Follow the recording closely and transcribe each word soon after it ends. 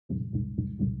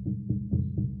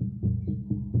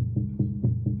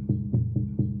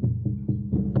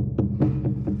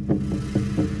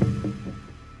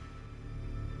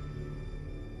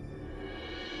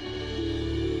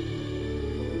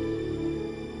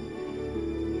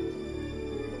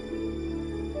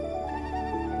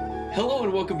Hello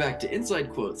and welcome back to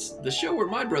Inside Quotes, the show where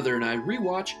my brother and I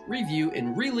rewatch, review,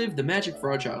 and relive the magic for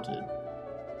our childhood.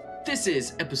 This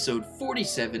is episode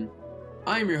 47.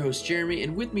 I am your host, Jeremy,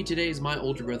 and with me today is my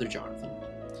older brother, Jonathan.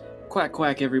 Quack,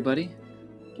 quack, everybody.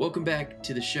 Welcome back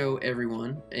to the show,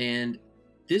 everyone. And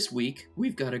this week,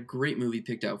 we've got a great movie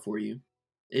picked out for you.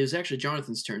 It was actually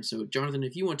Jonathan's turn, so Jonathan,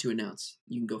 if you want to announce,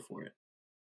 you can go for it.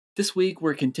 This week,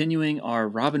 we're continuing our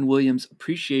Robin Williams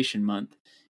Appreciation Month,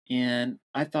 and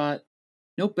I thought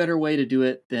no better way to do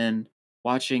it than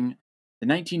watching the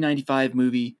 1995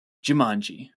 movie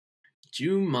Jumanji.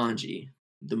 Jumanji,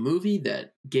 the movie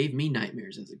that gave me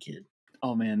nightmares as a kid.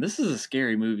 Oh man, this is a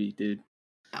scary movie, dude.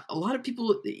 A lot of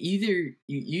people you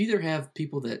either have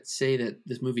people that say that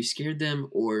this movie scared them,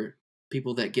 or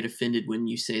people that get offended when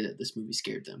you say that this movie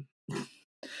scared them.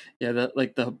 Yeah,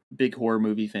 the big horror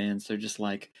movie fans, they're just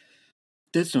like,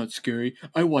 that's not scary.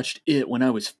 I watched it when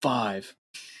I was 5.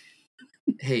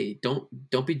 Hey, don't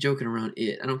be joking around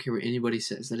it. I don't care what anybody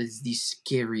says. That is the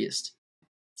scariest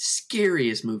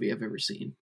movie I've ever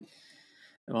seen.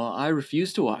 Well, I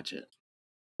refuse to watch it.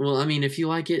 Well, I mean, if you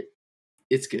like it,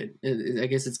 it's good. I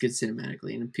guess it's good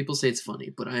cinematically, and people say it's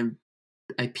funny, but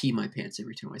I pee my pants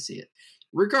every time I see it.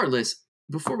 Regardless,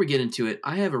 before we get into it,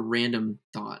 I have a random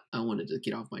thought I wanted to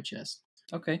get off my chest.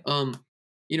 Okay.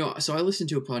 So I listen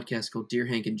to a podcast called Dear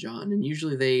Hank and John, and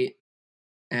usually they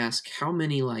ask how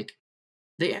many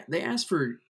they ask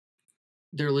for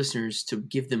their listeners to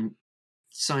give them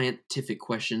scientific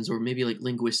questions or maybe like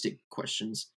linguistic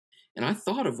questions. And I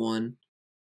thought of one,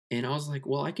 and I was like,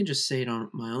 well, I can just say it on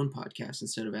my own podcast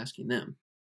instead of asking them.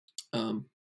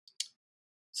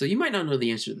 So you might not know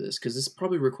the answer to this because this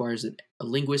probably requires a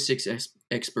linguistics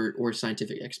expert or a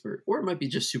scientific expert, or it might be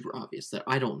just super obvious that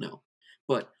I don't know.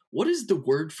 But what is the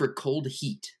word for cold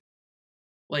heat?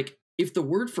 Like, if the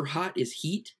word for hot is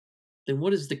heat, then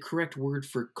what is the correct word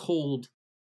for cold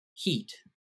heat?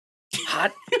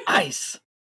 Hot ice.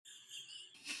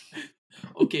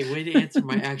 Okay, way to answer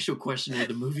my actual question with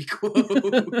a movie quote.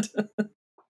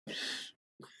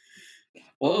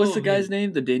 What was the guy's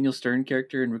name? The Daniel Stern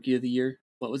character in Rookie of the Year?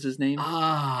 What was his name?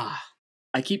 I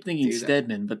keep thinking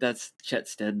Stedman, but that's Chet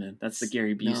Stedman. That's the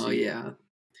Gary Busey. No, yeah.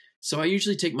 So I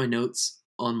usually take my notes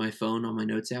on my phone, on my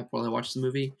notes app while I watch the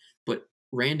movie, but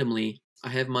randomly, I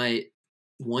have my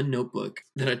one notebook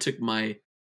that I took my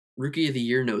Rookie of the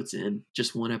Year notes in,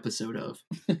 just one episode of.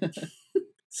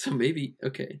 So maybe,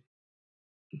 okay.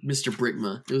 Mr.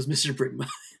 Brickma. It was Mr. Brickma.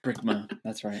 Brickma,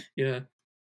 that's right. Yeah.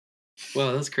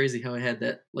 Wow, that's crazy how I had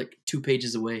that like 2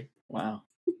 pages away. Wow.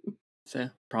 So,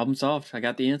 problem solved. I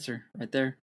got the answer right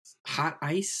there. Hot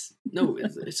ice? No,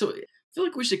 so I feel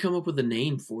like we should come up with a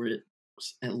name for it,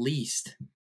 at least.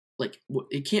 Like,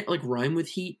 it can't like rhyme with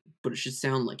heat, but it should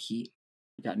sound like heat.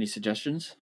 You got any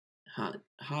suggestions? Hot,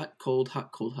 cold,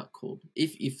 hot, cold, hot, cold.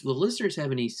 If the listeners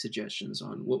have any suggestions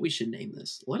on what we should name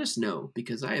this, let us know,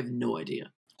 because I have no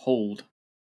idea. Hold.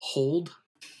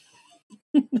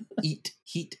 Eat,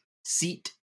 heat,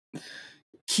 seat,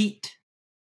 keat.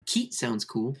 Keat sounds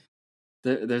cool.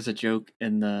 There's a joke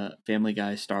in the Family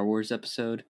Guy Star Wars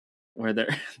episode where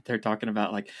they're talking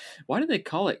about like, why do they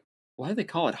call it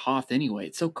Hoth anyway?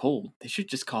 It's so cold. They should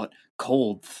just call it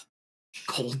Coldth.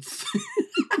 Coldth.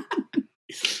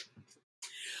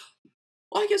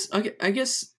 Well, I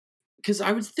guess because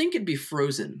I would think it'd be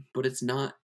frozen, but it's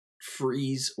not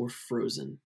freeze or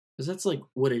frozen, because that's like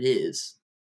what it is.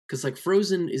 Because like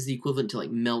frozen is the equivalent to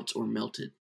like melt or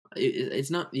melted.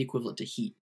 It's not the equivalent to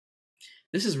heat.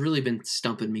 This has really been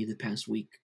stumping me the past week,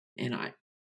 and I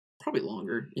probably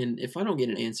longer. And if I don't get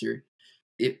an answer,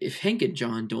 if Hank and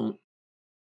John don't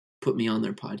put me on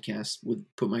their podcast,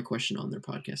 put my question on their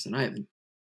podcast, and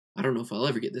I don't know if I'll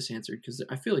ever get this answered, because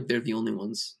I feel like they're the only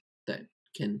ones that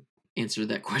can answer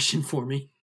that question for me.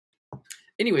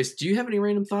 Anyways, do you have any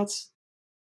random thoughts?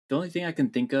 The only thing I can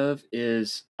think of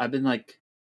is I've been like,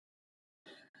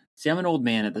 see, I'm an old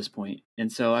man at this point, and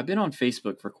so I've been on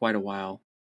Facebook for quite a while.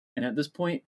 And at this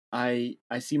point, I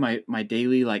see my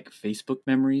daily like Facebook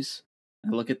memories. I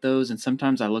look at those, and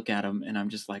sometimes I look at them, and I'm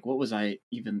just like, what was I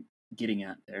even getting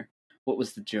at there? What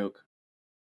was the joke?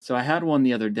 So I had one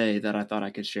the other day that I thought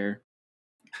I could share.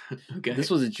 Okay. This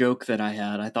was a joke that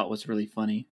I thought was really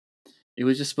funny. It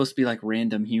was just supposed to be like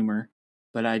random humor,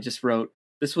 but I just wrote,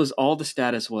 this was all the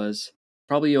status was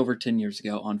probably over 10 years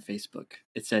ago on Facebook.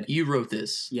 It said, you wrote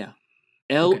this? Yeah.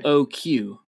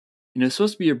 LOQ. And it was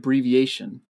supposed to be an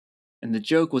abbreviation. And the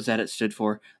joke was that it stood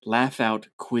for Laugh Out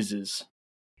Quizzes.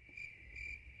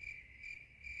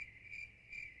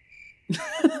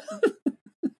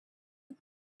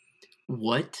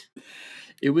 What?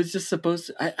 It was just supposed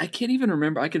to, I can't even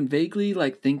remember. I can vaguely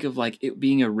like think of like it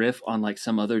being a riff on like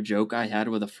some other joke I had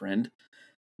with a friend,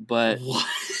 but What?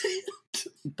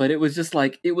 it was just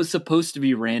like it was supposed to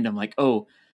be random. Like, oh,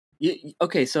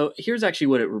 okay. So here's actually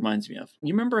what it reminds me of.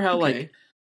 You remember how like Okay.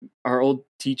 our old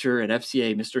teacher at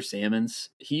FCA, Mr. Salmons,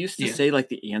 he used to Yeah. say like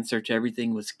the answer to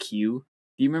everything was Q.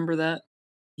 Do you remember that?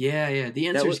 Yeah. The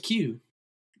That answer was is Q.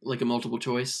 Like a multiple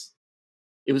choice.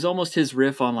 it was almost his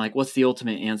riff on like what's the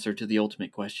ultimate answer to the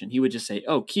ultimate question. He would just say,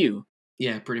 "Oh, Q."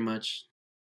 Yeah, pretty much.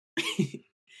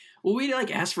 Well, we'd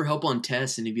like ask for help on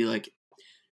tests, and he'd be like,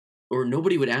 or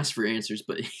nobody would ask for answers,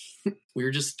 but we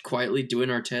were just quietly doing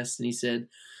our tests, and he said,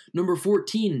 "Number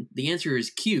 14, the answer is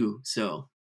Q." So,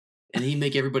 and he'd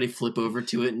make everybody flip over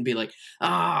to it and be like,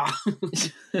 "Ah."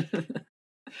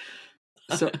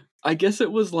 So I guess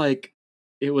it was like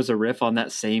it was a riff on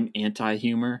that same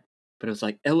anti-humor, but it was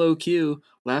like LOQ,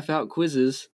 laugh out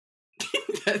quizzes.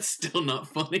 That's still not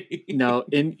funny. No,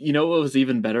 and you know what was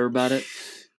even better about it?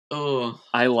 Oh,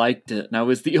 I liked it, and I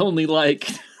was the only like.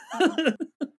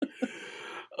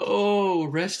 oh,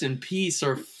 rest in peace,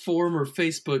 our former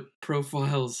Facebook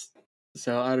profiles.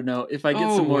 So I don't know if I get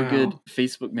Oh, some more good wow.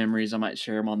 Facebook memories, I might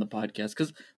share them on the podcast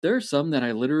because there are some that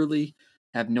I literally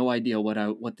have no idea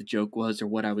what the joke was or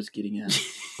what I was getting at.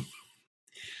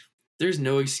 There's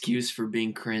no excuse for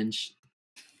being cringe.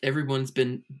 Everyone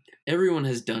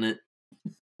has done it.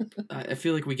 I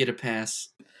feel like we get a pass.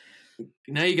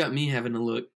 Now you got me having a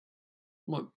look.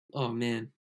 What? Oh man.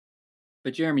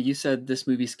 But Jeremy, you said this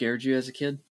movie scared you as a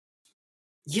kid.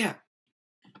 Yeah.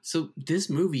 So this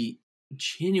movie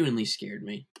genuinely scared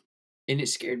me, and it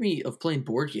scared me of playing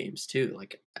board games too.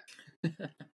 Like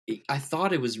I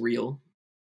thought it was real,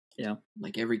 Yeah.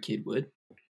 like every kid would,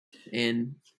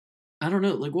 and I don't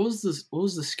know. Like what was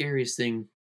the scariest thing?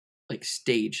 Like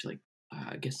stage, like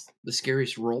I guess the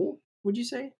scariest role. Would you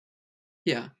say?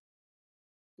 Yeah.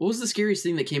 What was the scariest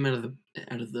thing that came out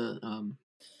of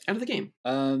the game?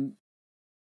 Um.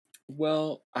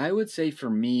 Well, I would say for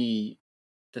me,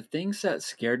 the things that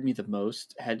scared me the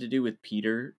most had to do with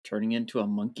Peter turning into a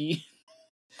monkey.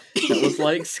 That was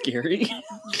like scary.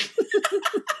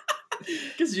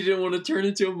 Because you didn't want to turn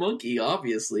into a monkey,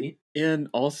 obviously. And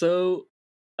also,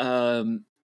 um,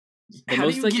 the How do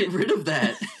most you like get it. rid of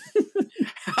that?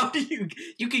 How do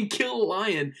you can kill a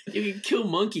lion, you can kill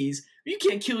monkeys. You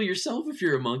can't kill yourself if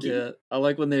you're a monkey. Yeah, I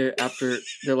like when they're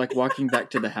like walking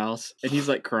back to the house and he's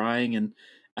like crying and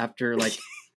after like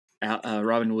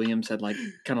Robin Williams had like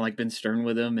kind of like been stern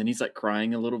with him and he's like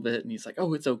crying a little bit and he's like,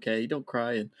 "Oh, it's okay, don't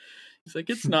cry," and he's like,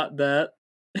 "It's not that,"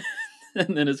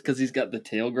 and then it's because he's got the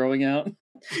tail growing out.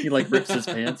 He like rips his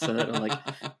pants so that it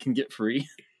like can get free.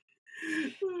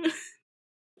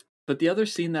 But the other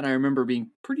scene that I remember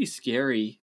being pretty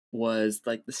scary was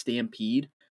like the stampede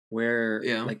where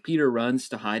Yeah. like Peter runs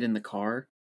to hide in the car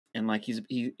and like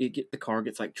the car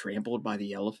gets like trampled by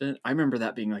the elephant. I remember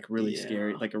that being like really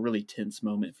scary, Yeah. like a really tense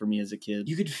moment for me as a kid.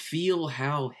 You could feel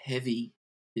how heavy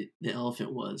the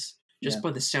elephant was Yeah. just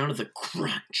by the sound of the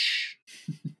crunch.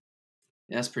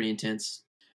 That's pretty intense.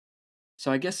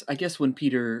 So I guess when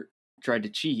Peter tried to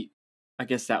cheat, I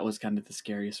guess that was kind of the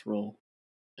scariest role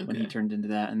when he Okay. turned into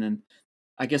that. And then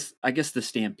I guess the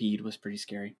stampede was pretty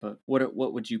scary. But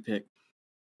what would you pick?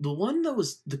 The one that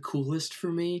was the coolest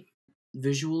for me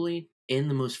visually and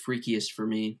the most freakiest for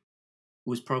me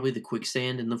was probably the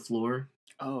quicksand in the floor.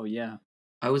 Oh yeah.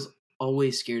 I was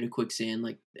always scared of quicksand.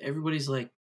 Like everybody's like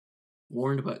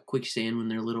warned about quicksand when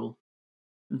they're little.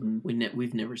 Hmm.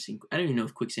 We've never seen. I don't even know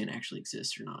if quicksand actually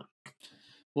exists or not.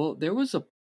 Well,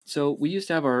 so we used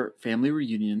to have our family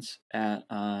reunions at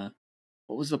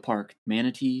what was the park?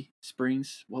 Manatee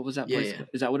Springs. What was that Yeah, place? yeah.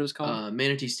 Is that what it was called?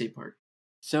 Manatee State Park.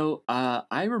 So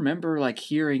I remember like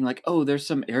hearing like, oh, there's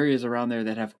some areas around there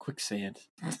that have quicksand.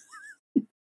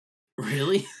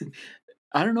 Really?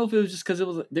 I don't know if it was just because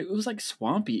it was like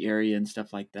swampy area and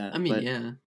stuff like that, I mean, but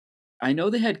yeah. I know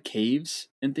they had caves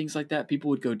and things like that. People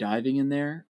would go diving in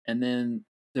there, and then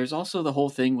there's also the whole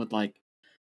thing with like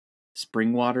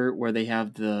spring water where they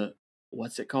have the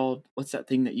what's it called? What's that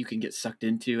thing that you can get sucked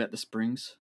into at the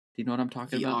springs? Do you know what I'm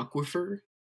talking The about? aquifer.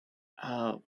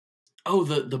 Uh, Oh,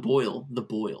 the boil. The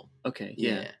boil. okay,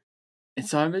 yeah. Yeah. And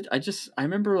so I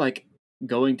remember like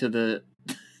going to the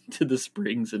to the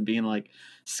springs and being like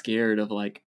scared of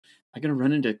like, am I gonna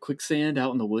run into quicksand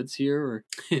out in the woods here, or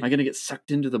am I gonna get sucked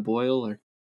into the boil, or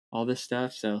all this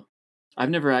stuff? So I've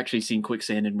never actually seen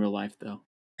quicksand in real life though.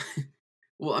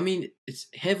 Well, I mean, it's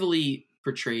heavily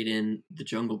portrayed in the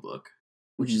Jungle Book,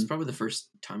 which is Hmm. probably the first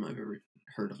time I've ever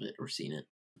heard of it or seen it.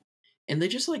 And they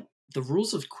just like the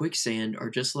rules of quicksand are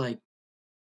just like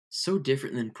so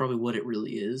different than probably what it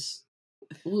really is.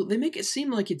 Well, they make it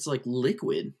seem like it's like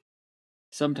liquid,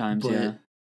 Sometimes, yeah. but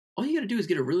all you got to do is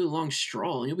get a really long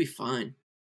straw and you'll be fine.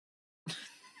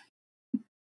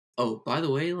 Oh, by the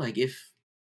way, like if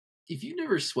you've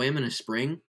never swam in a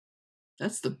spring,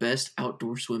 that's the best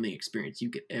outdoor swimming experience you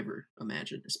could ever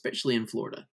imagine, especially in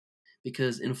Florida.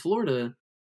 Because in Florida,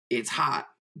 it's hot,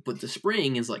 but the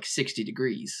spring is like 60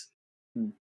 degrees. Hmm.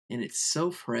 And it's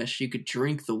so fresh, you could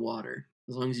drink the water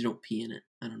as long as you don't pee in it.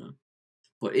 I don't know.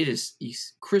 But it's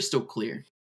crystal clear.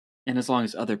 And as long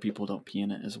as other people don't pee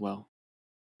in it as well,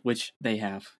 which they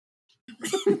have.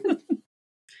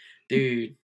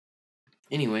 Dude.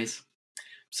 Anyways,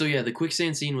 so yeah, the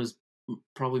quicksand scene was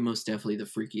probably most definitely the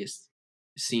freakiest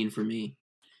scene for me.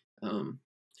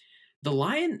 The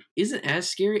lion isn't as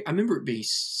scary. I remember it being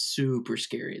super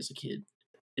scary as a kid.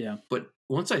 Yeah. But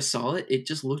once I saw it, it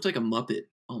just looked like a Muppet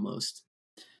almost.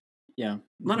 Yeah.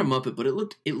 Not a Muppet, but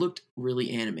it looked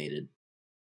really animated.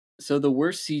 So the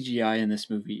worst CGI in this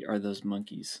movie are those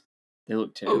monkeys. They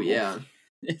look terrible. Oh yeah.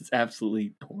 It's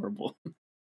absolutely horrible.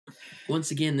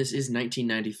 Once again, this is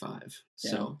 1995,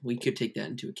 so we could take that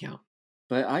into account.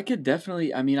 But I could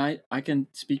definitely, I mean, I can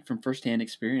speak from firsthand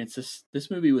experience.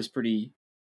 This movie was pretty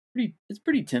it's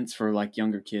pretty tense for like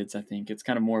younger kids. I think it's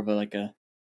kind of more of a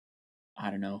I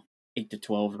don't know, 8 to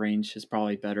 12 range is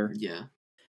probably better. Yeah.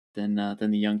 Than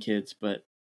the young kids,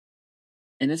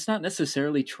 and it's not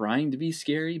necessarily trying to be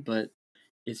scary, but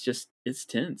it's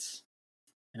tense.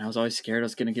 And I was always scared I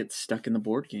was gonna get stuck in the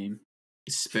board game.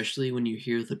 Especially when you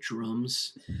hear the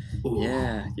drums. Ooh.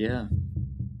 Yeah.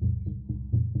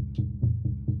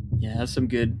 Yeah, has some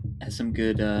good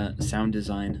sound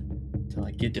design to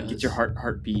like get your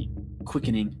heartbeat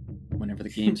quickening whenever the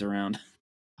game's around.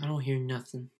 I don't hear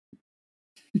nothing.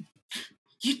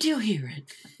 You do hear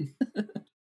it.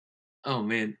 Oh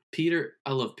man, Peter,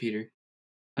 I love Peter.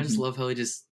 I just love how he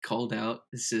just called out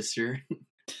his sister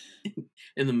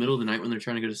in the middle of the night when they're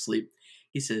trying to go to sleep.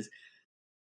 He says,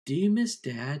 "Do you miss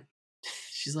Dad?"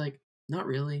 She's like, "Not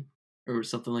really," or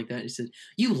something like that. He said,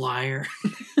 "You liar."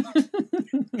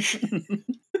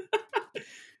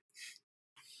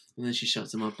 And then she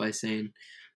shuts him up by saying,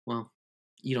 "Well,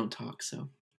 you don't talk, so."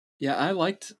 Yeah,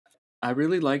 I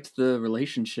really liked the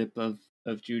relationship of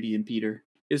Judy and Peter.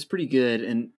 It was pretty good,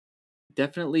 and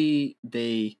definitely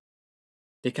they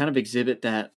kind of exhibit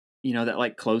that, that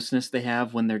like closeness they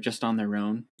have when they're just on their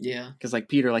own. Yeah. Because like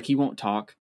Peter, like he won't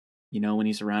talk, when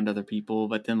he's around other people,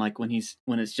 but then like when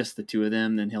it's just the two of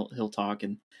them, then he'll talk,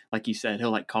 and like you said,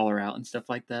 he'll like call her out and stuff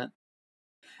like that.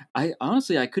 I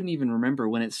honestly I couldn't even remember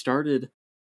when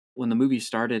the movie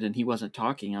started and he wasn't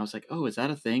talking. I was like, oh, is that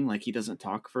a thing? Like he doesn't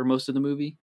talk for most of the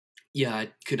movie? Yeah, I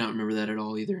could not remember that at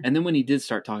all either. And then when he did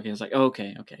start talking, I was like, oh,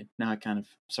 okay. Now I kind of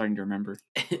starting to remember.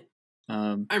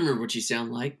 I remember what you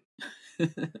sound like.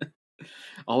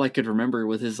 All I could remember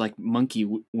was his like monkey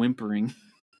whimpering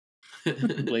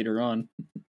later on.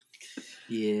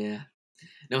 Yeah.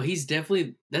 No,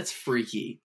 that's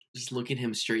freaky. Just looking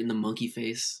him straight in the monkey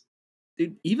face.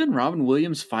 Dude, even Robin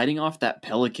Williams fighting off that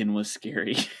pelican was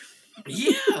scary.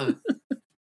 Yeah.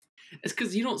 It's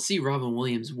because you don't see Robin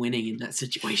Williams winning in that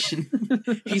situation.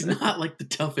 He's not like the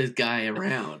toughest guy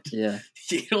around. Yeah.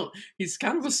 He's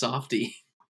kind of a softie.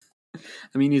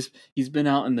 I mean, he's been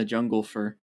out in the jungle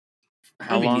for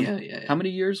how long? Yeah. How many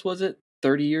years was it?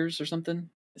 30 years or something?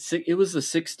 It was the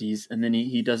 60s, and then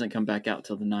he doesn't come back out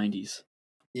till the 90s.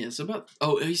 Yeah, so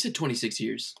he said 26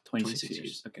 years. 26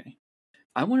 years. Okay.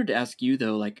 I wanted to ask you,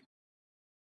 though, like,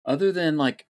 other than,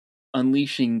 like,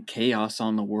 unleashing chaos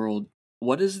on the world,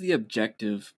 what is the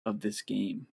objective of this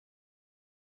game?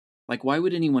 Like, why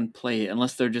would anyone play it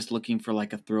unless they're just looking for,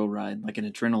 like, a thrill ride, like an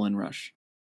adrenaline rush?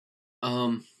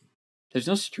 There's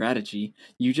no strategy.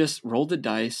 You just roll the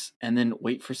dice and then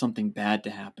wait for something bad to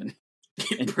happen.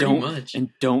 And Pretty much. And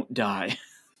don't die.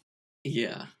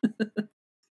 Yeah.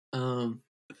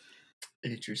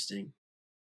 Interesting.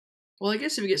 Well, I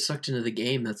guess if you get sucked into the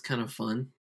game, that's kind of fun.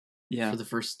 Yeah. For the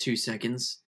first 2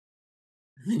 seconds.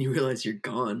 And then you realize you're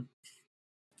gone.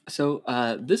 So,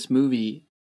 this movie,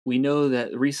 we know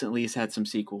that recently has had some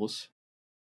sequels.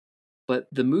 But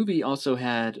the movie also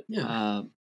had a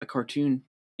cartoon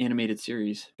animated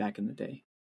series back in the day.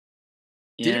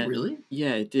 Did it really?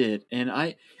 Yeah, it did. And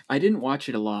I didn't watch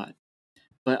it a lot.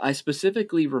 But I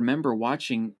specifically remember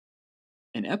watching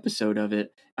an episode of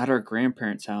it at our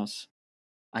grandparents' house.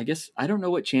 I guess I don't know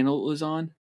what channel it was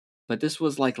on, but this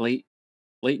was like late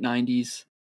 90s.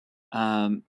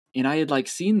 And I had like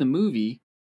seen the movie,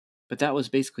 but that was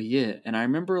basically it. And I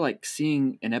remember like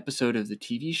seeing an episode of the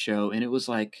TV show, and it was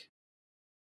like,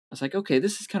 I was like, okay,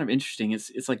 this is kind of interesting.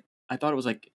 It's like, I thought it was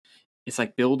like, it's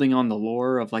like building on the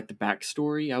lore of like the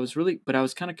backstory. But I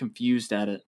was kind of confused at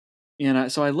it,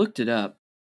 and so I looked it up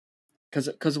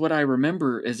because what I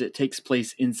remember is it takes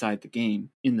place inside the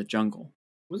game in the jungle.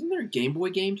 Wasn't there a Game Boy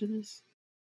game to this?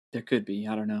 There could be,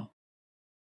 I don't know.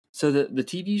 So the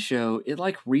TV show, it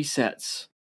like resets,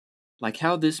 like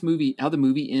how the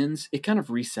movie ends. It kind of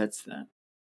resets that,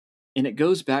 and it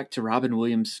goes back to Robin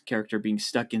Williams' character being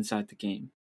stuck inside the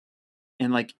game,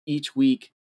 and like each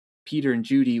week, Peter and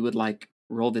Judy would like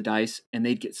roll the dice, and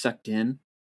they'd get sucked in,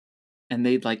 and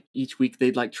they'd like each week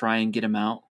they'd like try and get him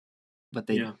out, but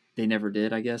they never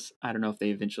did. I guess I don't know if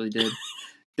they eventually did.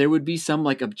 There would be some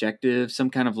like objective, some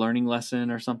kind of learning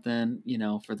lesson or something,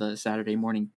 for the Saturday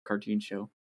morning cartoon show.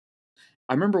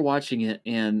 I remember watching it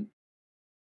and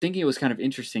thinking it was kind of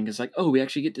interesting because, like, oh, we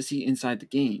actually get to see inside the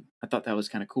game. I thought that was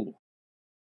kind of cool.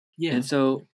 Yeah. And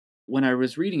so when I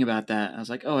was reading about that, I was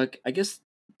like, oh, I guess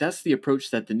that's the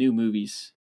approach that the new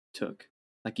movies took.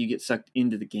 Like, you get sucked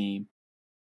into the game,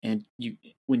 and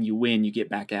when you win, you get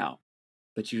back out,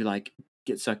 but you like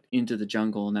get sucked into the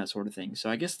jungle and that sort of thing. So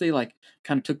I guess they like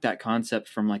kind of took that concept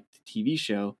from like the TV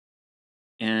show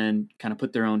and kind of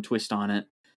put their own twist on it.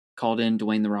 Called in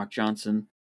Dwayne "The Rock" Johnson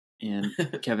and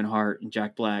Kevin Hart and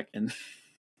Jack Black and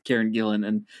Karen Gillan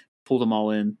and pulled them all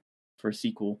in for a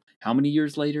sequel. How many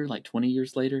years later? Like 20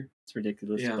 years later? It's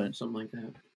ridiculous. Yeah, but something like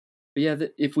that. But yeah,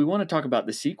 if we want to talk about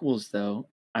the sequels, though,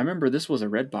 I remember this was a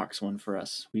Redbox one for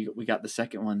us. We got the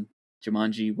second one,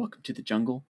 Jumanji: Welcome to the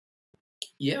Jungle.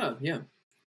 Yeah.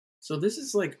 So this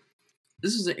is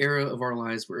an era of our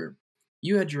lives where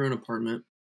you had your own apartment,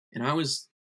 and I was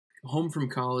home from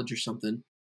college or something,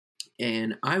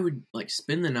 and I would like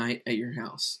spend the night at your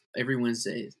house every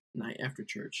Wednesday night after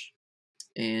church,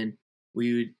 and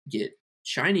we would get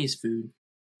Chinese food.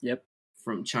 Yep.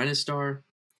 From China Star,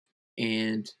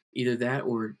 and either that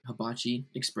or Hibachi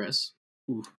Express.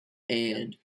 Ooh.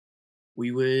 And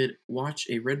we would watch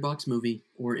a Redbox movie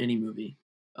or any movie,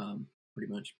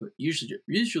 pretty much, but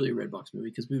usually a Redbox movie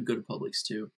because we would go to Publix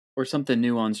too. Or something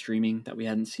new on streaming that we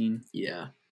hadn't seen. Yeah.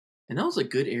 And that was a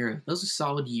good era. That was a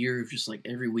solid year of just like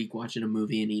every week watching a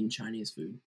movie and eating Chinese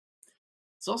food.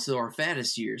 It's also our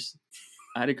fattest years.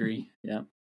 I'd agree. Yeah.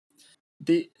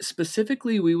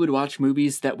 Specifically, we would watch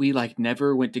movies that we like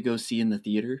never went to go see in the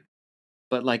theater,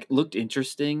 but like looked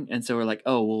interesting, and so we're like,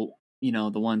 oh well,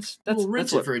 the ones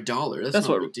rent it for $1. That's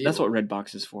not a big deal. That's what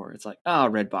Redbox is for. It's like,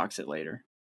 Redbox it later.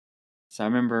 So I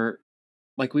remember,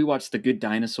 like, we watched The Good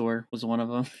Dinosaur was one of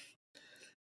them.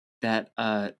 That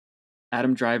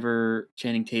Adam Driver,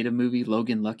 Channing Tatum movie,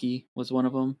 Logan Lucky was one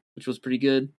of them, which was pretty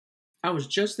good. I was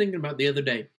just thinking about the other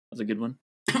day. That was a good one.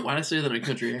 Why'd I say that in a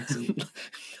country accent?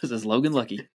 Because it's Logan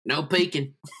Lucky. No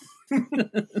peeking.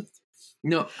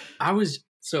 No, I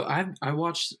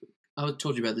watched. I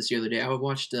told you about this the other day. I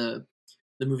watched the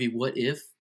movie What If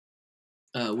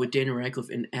with Daniel Radcliffe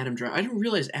and Adam Driver. I didn't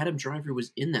realize Adam Driver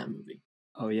was in that movie.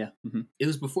 Oh yeah, mm-hmm. It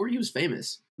was before he was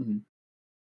famous. Mm-hmm.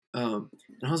 And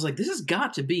I was like, this has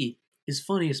got to be his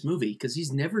funniest movie because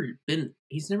he's never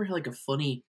had like a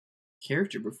funny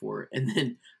character before. And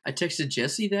then I texted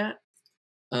Jesse that,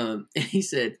 and he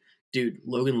said, dude,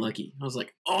 Logan Lucky. I was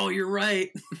like, oh, you're right.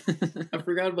 I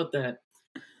forgot about that.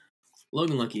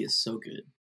 Logan Lucky is so good.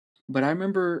 But I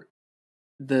remember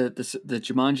the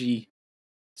Jumanji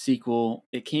sequel,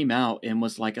 it came out and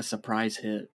was like a surprise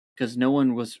hit because no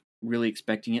one was really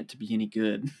expecting it to be any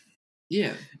good.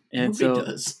 Yeah. And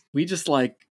so we just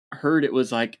like heard it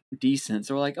was like decent.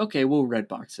 So we're like, okay, we'll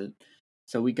Redbox it.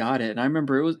 So we got it. And I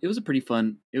remember it was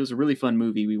a really fun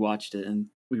movie. We watched it and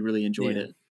we really enjoyed it.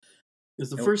 It was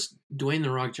the first Dwayne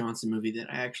 "The Rock" Johnson movie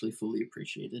that I actually fully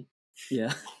appreciated.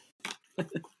 Yeah.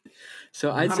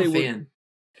 So I'd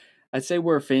say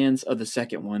we're fans of the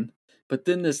second one. But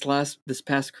then this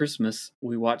past Christmas,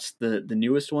 we watched the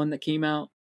newest one that came out,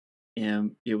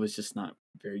 and it was just not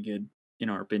very good in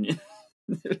our opinion.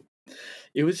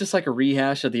 It was just like a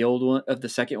rehash of the old one, of the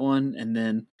second one, and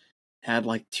then had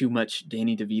like too much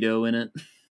Danny DeVito in it.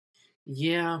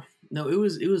 Yeah, no, it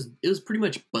was pretty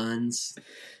much buns.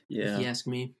 Yeah, if you ask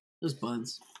me, it was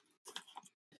buns.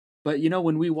 But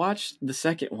when we watched the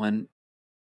second one,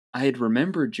 I had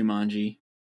remembered Jumanji,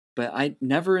 but I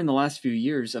never in the last few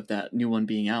years of that new one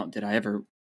being out did I ever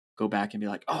go back and be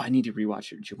like, oh, I need to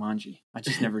rewatch Jumanji. I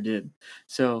just never did.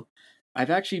 So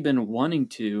I've actually been wanting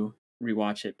to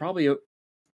rewatch it probably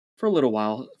for a little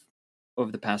while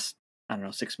over the past,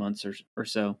 6 months or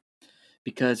so,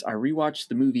 because I rewatched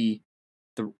the movie.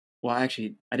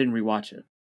 Actually, I didn't rewatch it.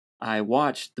 I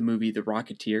watched the movie The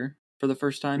Rocketeer for the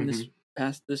first time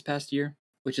this past year,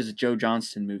 which is a Joe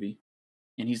Johnston movie,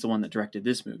 and he's the one that directed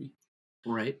this movie.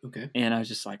 Right. Okay. And I was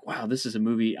just like, wow, this is a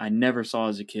movie I never saw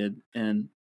as a kid, and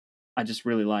I just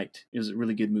really liked. It was a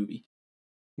really good movie.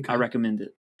 Okay. I recommend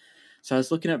it. So I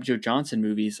was looking up Joe Johnston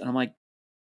movies, and I'm like,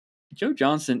 Joe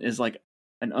Johnston is like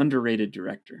an underrated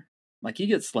director. Like, he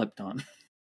gets slept on.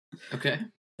 Okay.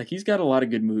 Like, he's got a lot of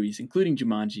good movies, including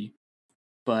Jumanji.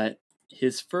 But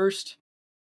his first,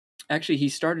 actually, he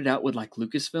started out with like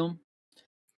Lucasfilm.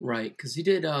 Right. Because he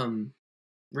did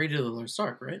Raiders of the Lost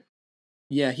Ark, right?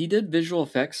 Yeah, he did visual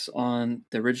effects on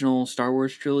the original Star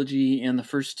Wars trilogy and the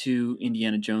first two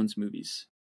Indiana Jones movies.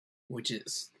 Which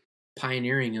is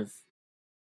pioneering of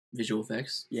visual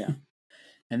effects. Yeah.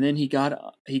 And then he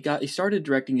started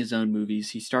directing his own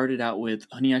movies. He started out with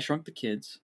Honey, I Shrunk the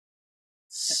Kids,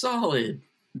 Solid.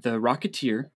 The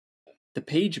Rocketeer, The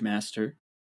Page Master,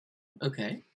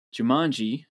 Okay.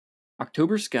 Jumanji,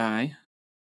 October Sky,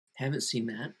 Haven't seen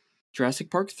that. Jurassic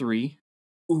Park 3,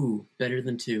 Ooh, better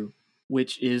than 2.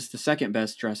 which is the second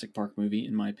best Jurassic Park movie,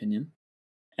 in my opinion.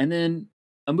 And then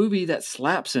a movie that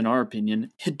slaps, in our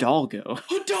opinion, Hidalgo.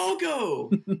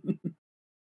 Hidalgo!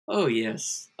 Oh,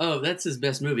 yes. Oh, that's his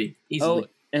best movie. Easily. Oh,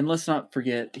 and let's not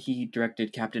forget, he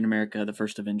directed Captain America, The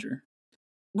First Avenger.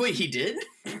 Wait, he did?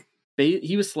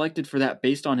 He was selected for that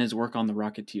based on his work on The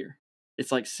Rocketeer.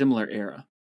 It's like similar era.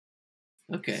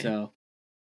 Okay. So,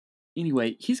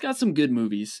 anyway, he's got some good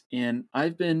movies, and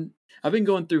I've been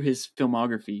going through his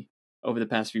filmography over the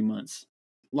past few months.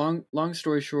 Long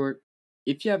story short,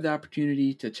 if you have the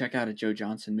opportunity to check out a Joe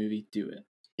Johnston movie, do it.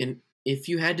 And if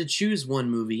you had to choose one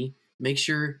movie, make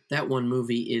sure that one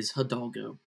movie is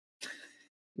Hidalgo.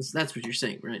 That's what you're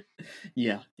saying, right?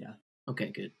 Yeah.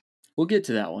 Okay, good. We'll get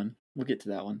to that one.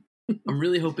 I'm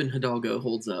really hoping Hidalgo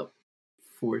holds up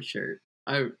for sure.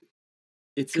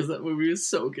 Because that movie was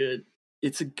so good.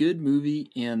 It's a good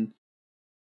movie, and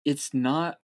it's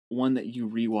not one that you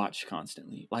rewatch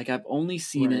constantly. Like, I've only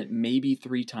seen it maybe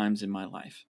 3 times in my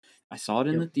life. I saw it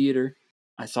in the theater.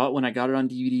 I saw it when I got it on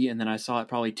DVD, and then I saw it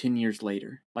probably 10 years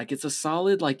later. Like, it's a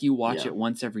solid, like, you watch it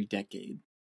once every decade.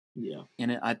 Yeah.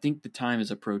 And I think the time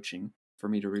is approaching for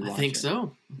me to rewatch it. I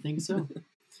think so.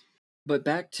 But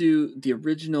back to the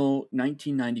original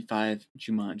 1995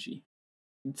 Jumanji.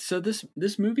 So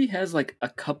this movie has like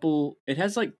it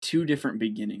has like 2 different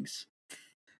beginnings. It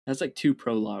has like 2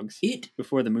 prologues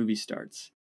before the movie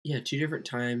starts. Yeah, 2 different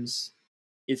times.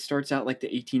 It starts out like the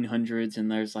 1800s,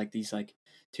 and there's like these like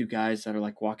 2 guys that are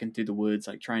like walking through the woods,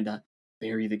 like trying to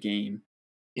bury the game.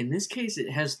 In this case,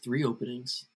 it has 3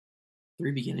 openings,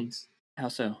 3 beginnings. How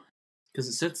so? Because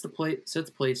it sets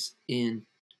the place in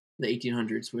the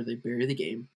 1800s where they bury the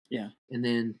game. Yeah. And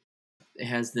then it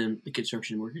has the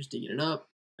construction workers digging it up,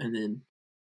 and then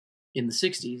in the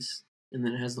 60s, and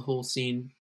then it has the whole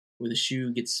scene where the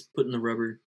shoe gets put in the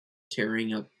rubber,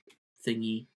 tearing up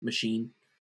thingy machine,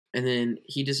 and then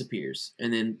he disappears,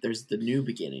 and then there's the new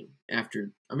beginning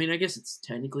after. I mean, I guess it's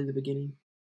technically the beginning.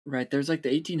 Right. There's like the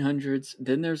 1800s.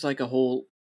 Then there's like a whole,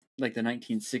 like the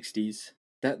 1960s.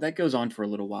 That goes on for a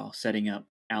little while, setting up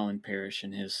Alan Parrish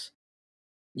and his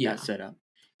setup.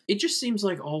 It just seems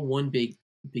like all one big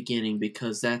beginning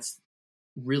because that's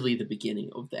really the beginning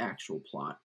of the actual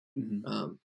plot.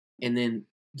 Mm-hmm. And then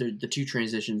the 2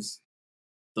 transitions,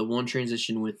 the one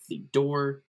transition with the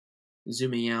door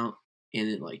zooming out and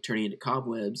then like turning into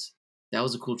cobwebs, that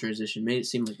was a cool transition. Made it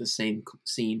seem like the same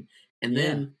scene. And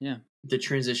then the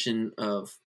transition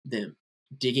of them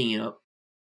digging up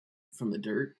from the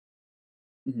dirt,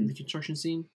 the construction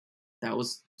scene, that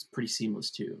was pretty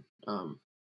seamless too.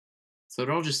 So it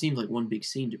all just seemed like one big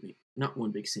scene to me. Not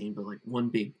one big scene, but like one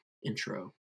big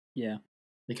intro. Yeah.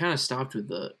 They kind of stopped with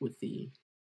the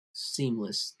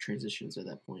seamless transitions at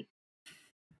that point.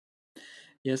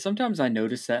 Yeah, sometimes I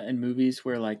notice that in movies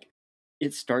where like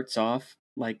it starts off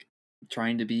like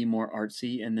trying to be more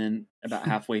artsy, and then about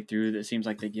halfway through it seems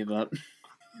like they give up.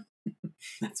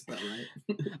 That's about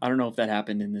right. I don't know if that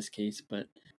happened in this case, but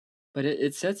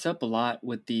it sets up a lot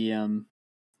with the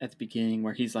at the beginning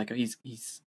where he's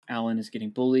Alan is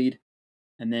getting bullied,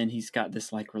 and then he's got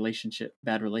this like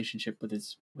bad relationship with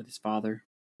his father.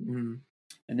 Mm-hmm.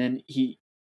 And then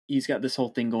he's got this whole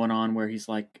thing going on where he's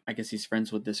like, I guess he's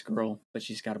friends with this girl, but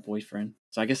she's got a boyfriend.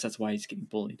 So I guess that's why he's getting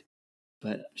bullied.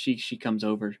 But she comes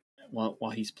over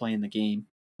while he's playing the game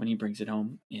when he brings it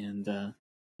home, and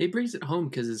he brings it home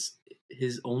because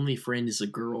his only friend is a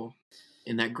girl,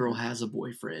 and that girl has a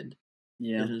boyfriend.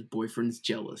 Yeah, and his boyfriend's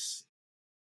jealous.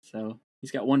 So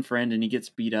he's got one friend, and he gets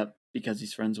beat up because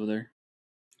he's friends with her.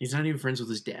 He's not even friends with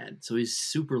his dad, so he's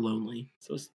super lonely.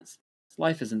 So his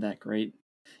life isn't that great.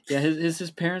 Yeah,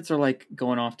 his parents are like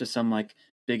going off to some like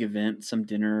big event, some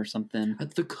dinner or something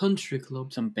at the country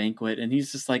club, some banquet, and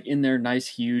he's just like in their nice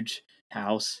huge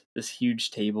house, this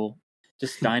huge table,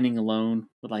 just dining alone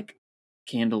with like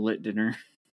candlelit dinner.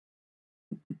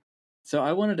 So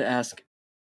I wanted to ask,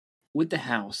 with the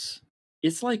house,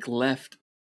 it's like left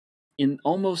in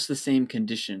almost the same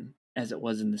condition as it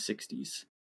was in the 60s.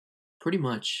 Pretty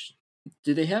much.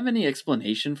 Do they have any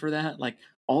explanation for that? Like,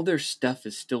 all their stuff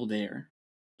is still there.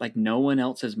 Like, no one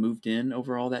else has moved in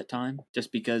over all that time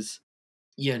just because.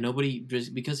 Yeah, nobody,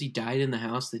 just because he died in the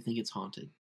house, they think it's haunted.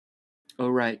 Oh,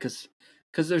 right. Because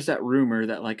there's that rumor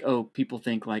that, like, oh, people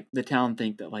think, like, the town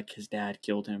think that, like, his dad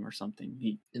killed him or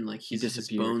something. And like He his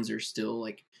disappeared. bones are still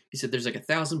like, he said there's like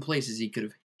 1,000 places he could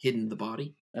have hidden the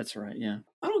body. That's right, yeah.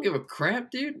 I don't give a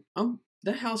crap, dude.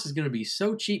 That house is gonna be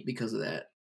so cheap because of that.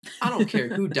 I don't care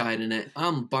who died in it.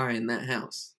 I'm buying that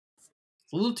house.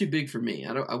 It's a little too big for me.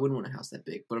 I wouldn't want a house that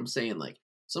big, but I'm saying like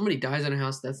somebody dies in a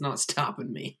house, that's not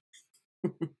stopping me.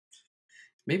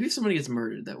 Maybe if somebody gets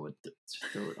murdered, that would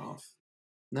throw it off.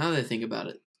 Now that I think about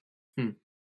it,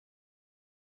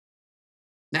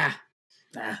 nah,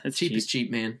 It's cheap is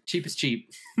cheap, man. Cheap is cheap.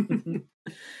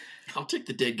 I'll take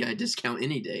the dead guy discount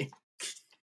any day.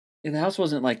 The house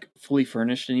wasn't like fully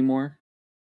furnished anymore,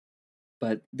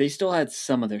 but they still had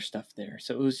some of their stuff there.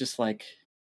 So it was just like,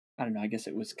 I don't know, I guess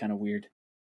it was kind of weird.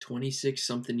 26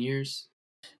 something years.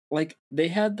 Like they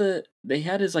had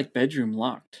his like bedroom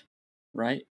locked,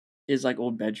 right? His like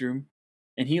old bedroom.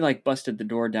 And he like busted the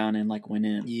door down and like went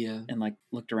in. Yeah. And like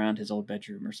looked around his old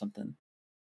bedroom or something.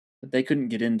 But they couldn't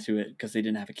get into it because they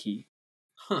didn't have a key.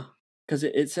 Huh. Because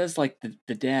it says like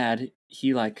the dad,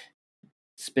 he like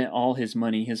spent all his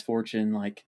money, his fortune,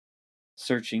 like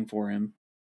searching for him.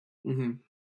 Mm-hmm.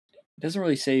 It doesn't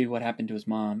really say what happened to his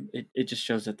mom. It just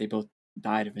shows that they both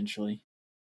died eventually.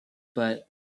 But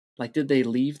like, did they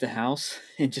leave the house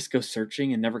and just go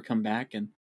searching and never come back? And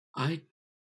I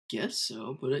guess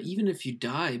so, but even if you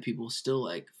die, people still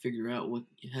like figure out what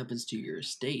happens to your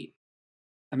estate.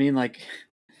 I mean, like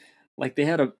they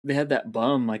had that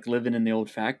bum like living in the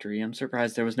old factory. I'm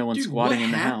surprised there was no one Dude, squatting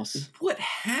in the house. What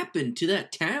happened to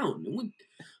that town?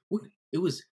 It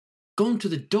was going to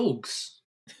the dogs,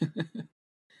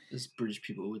 as British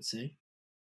people would say.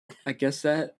 I guess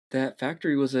that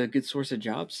factory was a good source of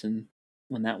jobs, and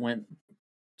when that went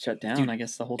shut down, Dude, I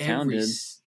guess the whole town did.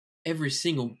 Every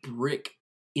single brick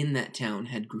in that town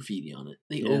had graffiti on it.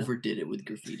 They overdid it with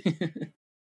graffiti.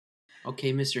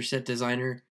 Okay, Mr. Set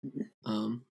Designer,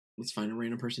 let's find a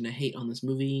random person to hate on this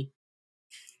movie.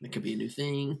 That could be a new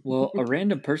thing. Well, a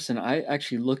random person, I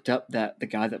actually looked up the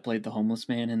guy that played the homeless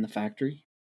man in the factory.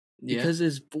 Yeah. Because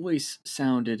his voice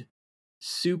sounded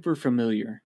super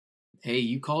familiar. Hey,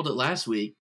 you called it last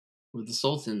week with the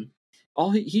Sultan.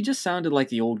 He just sounded like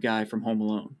the old guy from Home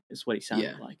Alone, is what he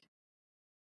sounded like.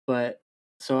 But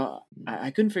so I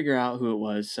couldn't figure out who it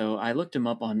was, so I looked him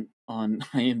up on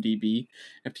IMDb.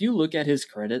 If you look at his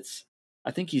credits, I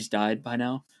think he's died by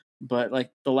now. But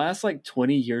like the last like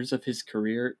 20 years of his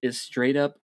career is straight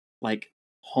up like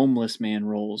homeless man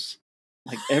roles.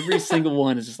 Like every single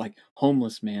one is just like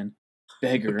homeless man,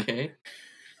 beggar. Okay.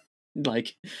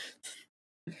 Like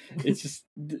it's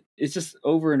just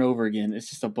over and over again. It's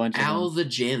just a bunch of Al the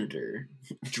janitor,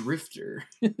 Drifter.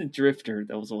 Drifter,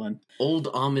 that was the one. Old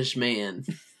Amish man.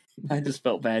 I just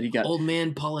felt bad. He got Old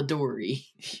man Polidori.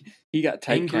 He got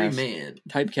typecast. Angry man.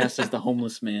 Typecast as the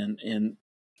homeless man, and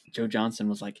Joe Johnson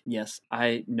was like, "Yes,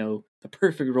 I know the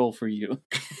perfect role for you."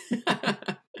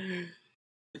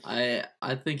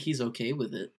 I think he's okay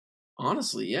with it.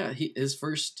 Honestly, yeah. His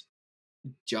first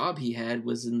job he had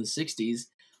was in the 60s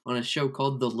on a show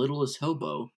called The Littlest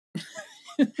Hobo.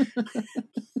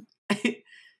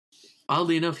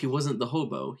 Oddly enough, he wasn't the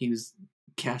hobo. He was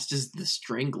cast as the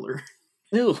Strangler.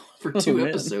 Ew. For 2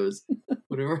 episodes.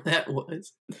 Whatever that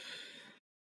was.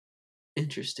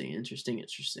 Interesting.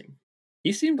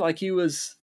 He seemed like he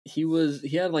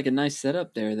had like a nice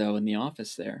setup there though in the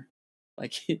office there.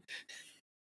 Like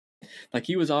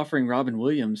he was offering Robin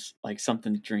Williams like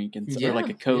something to drink and or like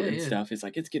a coat and stuff. He's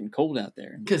like, it's getting cold out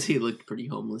there. Because he looked pretty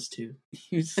homeless too.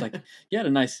 He was like, he had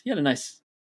a nice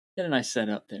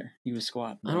setup there. He was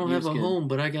squatting. I don't have a home,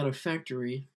 but I got a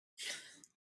factory.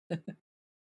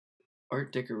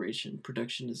 Art decoration,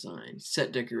 production design,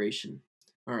 set decoration.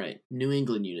 All right, New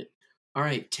England unit. All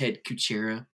right, Ted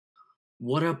Kuchera.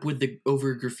 What up with the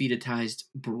over graffitized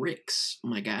bricks,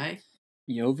 my guy?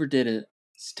 You overdid it.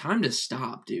 It's time to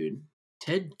stop, dude.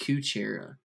 Ted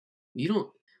Kuchera. We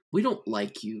don't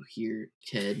like you here,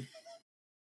 Ted.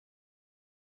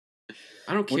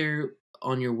 I don't care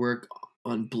on your work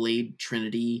on Blade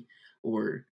Trinity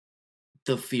or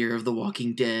The Fear of the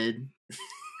Walking Dead.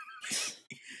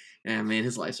 Yeah, man,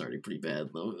 his life's already pretty bad,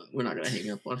 though. We're not going to hang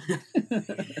up on him.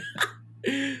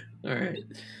 All right.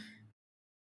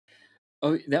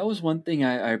 Oh, that was one thing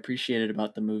I appreciated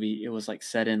about the movie. It was like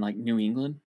set in like New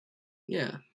England.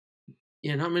 Yeah.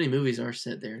 Yeah, not many movies are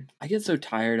set there. I get so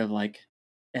tired of like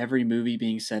every movie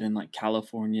being set in like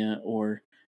California or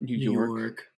New New York.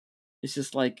 York. It's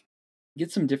just like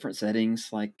get some different settings.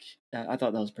 Like I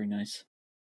thought that was pretty nice.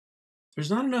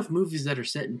 There's not enough movies that are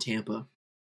set in Tampa.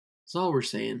 That's all we're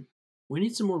saying. We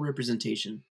need some more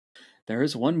representation. There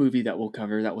is one movie that we'll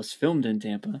cover that was filmed in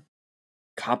Tampa,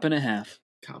 Cop and a Half,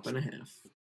 Cop and a Half.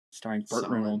 starring Burt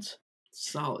Solid. Reynolds.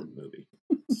 Solid movie.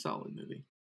 Solid movie.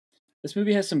 This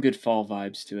movie has some good fall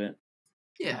vibes to it.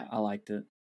 Yeah. I liked it.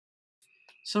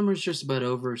 Summer's just about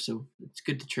over, so it's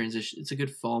good to transition. It's a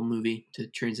good fall movie to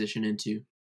transition into.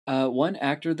 One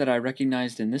actor that I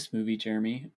recognized in this movie,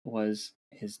 Jeremy, was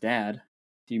his dad.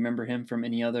 Do you remember him from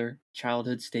any other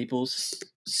childhood staples?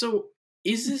 So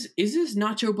is this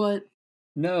Nacho Butt?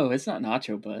 No, it's not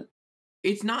Nacho Butt.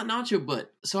 It's not Nacho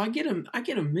Butt. So I get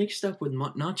him mixed up with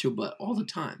Nacho Butt all the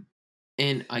time.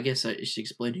 And I guess I should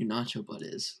explain who Nacho Butt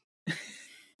is.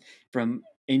 From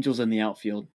Angels in the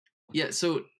Outfield. Yeah,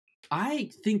 so I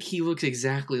think he looks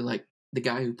exactly like the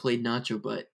guy who played Nacho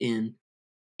Butt in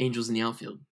Angels in the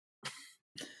Outfield.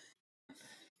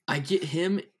 I get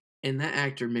him and that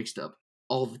actor mixed up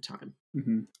all the time.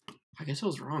 Mm-hmm. I guess I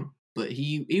was wrong, but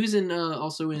he was in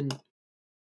also in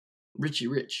Richie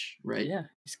Rich, right? Yeah,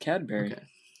 he's Cadbury. Okay.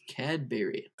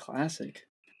 Cadbury. Classic.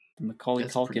 The Macaulay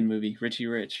That's Culkin movie, Richie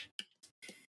Rich.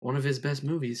 One of his best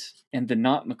movies. And the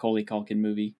not Macaulay Culkin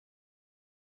movie,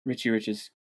 Richie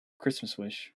Rich's Christmas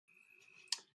Wish.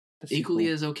 Equally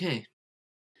as okay.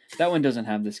 That one doesn't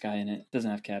have this guy in it. It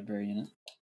doesn't have Cadbury in it.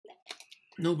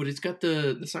 No, but it's got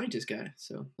the scientist guy,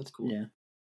 so that's cool. Yeah.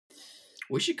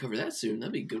 We should cover that soon.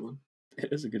 That'd be a good one. It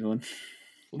is a good one.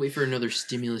 We'll wait for another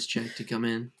stimulus check to come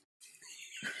in.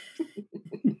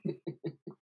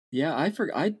 Yeah,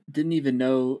 I didn't even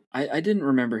know. I didn't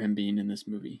remember him being in this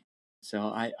movie. So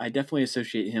I definitely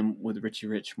associate him with Richie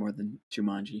Rich more than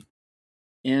Jumanji.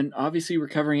 And obviously we're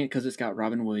covering it because it's got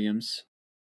Robin Williams,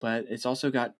 but it's also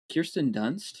got Kirsten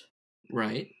Dunst.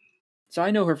 Right. So I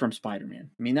know her from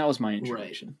Spider-Man. I mean, that was my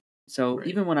introduction. Right. So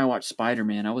even when I watched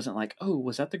Spider-Man, I wasn't like, oh,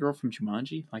 was that the girl from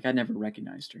Jumanji? Like, I never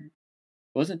recognized her. It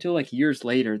wasn't until like years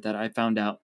later that I found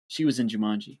out she was in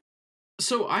Jumanji.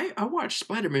 So I watched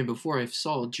Spider-Man before I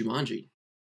saw Jumanji.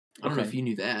 I don't know if you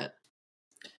knew that.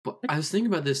 But I was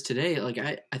thinking about this today. Like,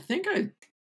 I think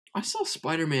I saw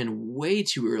Spider-Man way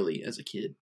too early as a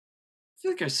kid. I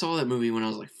feel like I saw that movie when I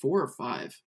was like 4 or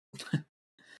 5.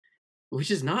 Which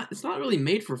is not, it's not really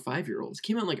made for 5-year-olds. It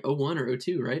came out in like 01 or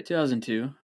 02, right? 2002.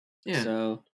 Yeah.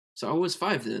 So I was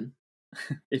 5 then.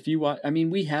 If you watch, I mean,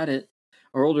 we had it.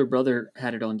 Our older brother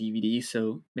had it on DVD,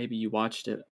 so maybe you watched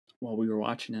it while we were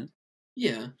watching it.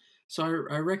 Yeah. So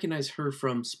I recognize her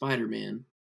from Spider-Man.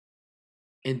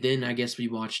 And then I guess we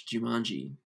watched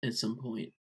Jumanji at some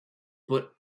point.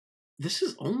 But this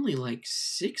is only like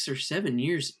 6 or 7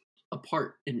 years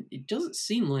apart. And it doesn't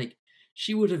seem like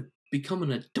she would have become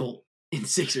an adult in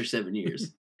 6 or 7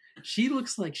 years. She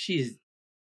looks like she's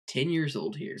 10 years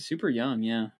old here. Super young,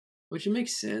 yeah. Which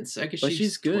makes sense. I guess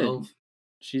she's good. 12.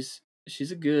 She's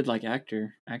a good like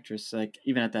actress. Like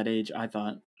even at that age, I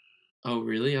thought. Oh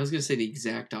really? I was gonna say the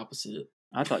exact opposite.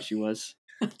 I thought she was.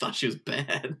 I thought she was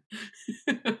bad.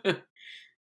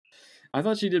 I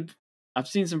thought she did. I've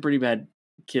seen some pretty bad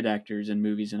kid actors in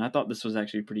movies, and I thought this was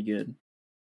actually pretty good.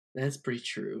 That's pretty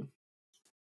true.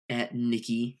 At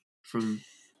Nikki from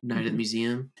Night at the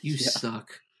Museum, you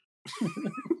suck.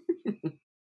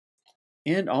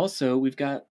 And also, we've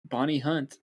got Bonnie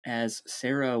Hunt as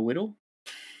Sarah Whittle.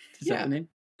 Is that the name?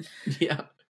 Yeah.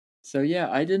 So yeah,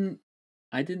 I didn't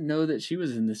know that she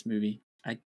was in this movie.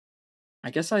 I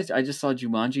guess I just saw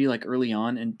Jumanji like early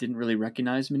on and didn't really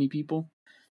recognize many people.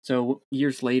 So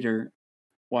years later,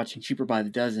 watching Cheaper by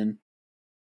the Dozen,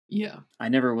 yeah, I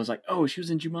never was like, oh, she was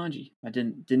in Jumanji. I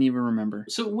didn't even remember.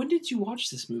 So when did you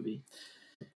watch this movie?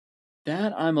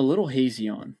 That I'm a little hazy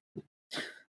on.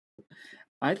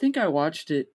 I think I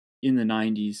watched it in the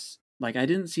 90s. Like I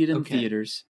didn't see it in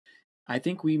theaters. I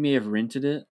think we may have rented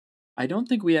it. I don't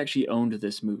think we actually owned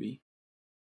this movie.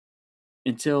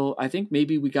 Until I think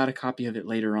maybe we got a copy of it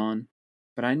later on,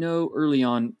 but I know early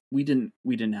on we didn't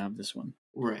have this one.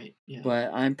 Right. Yeah.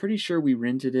 But I'm pretty sure we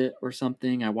rented it or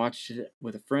something. I watched it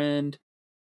with a friend.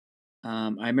 I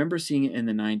remember seeing it in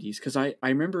the 90s because I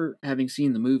remember having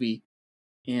seen the movie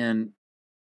and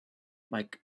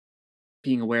like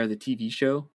being aware of the TV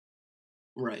show.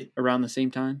 Right. Around the same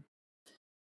time.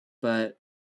 But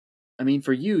I mean,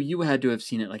 for you had to have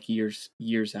seen it like years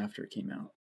after it came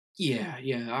out. Yeah.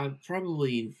 I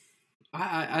probably,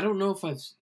 I don't know if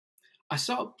I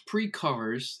saw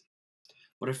pre-Cars,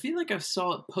 but I feel like I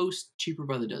saw it post Cheaper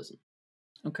by the Dozen.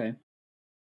 Okay.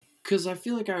 Because I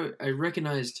feel like I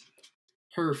recognized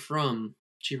her from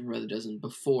Cheaper by the Dozen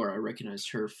before I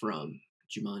recognized her from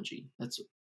Jumanji.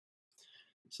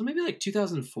 So maybe like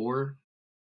 2004.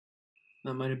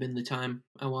 That might have been the time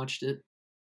I watched it.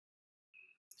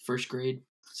 First grade,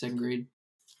 second grade.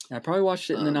 I probably watched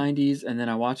it in the 90s, and then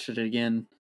I watched it again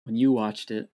when you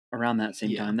watched it around that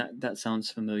same time. That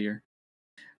sounds familiar.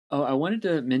 Oh, I wanted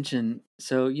to mention,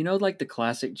 so like the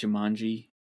classic Jumanji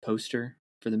poster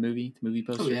for the movie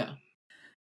poster? Oh, yeah.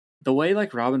 The way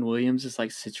like Robin Williams is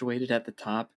like situated at the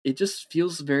top, it just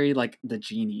feels very like the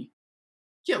genie.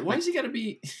 Yeah, why does he gotta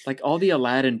be like all the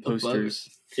Aladdin posters?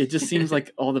 It just seems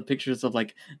like all the pictures of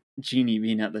like genie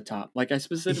being at the top. Like I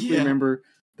specifically remember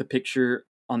the picture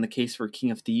on the case for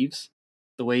King of Thieves,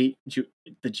 the way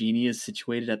the genie is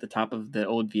situated at the top of the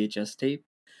old VHS tape.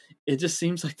 It just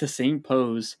seems like the same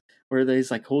pose where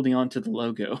he's like holding on to the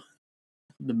logo of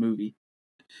the movie,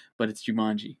 but it's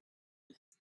Jumanji.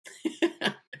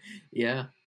 Yeah.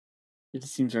 It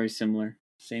just seems very similar.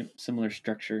 Similar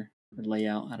structure or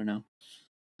layout. I don't know.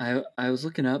 I was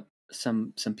looking up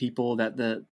some people that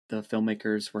the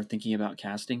filmmakers were thinking about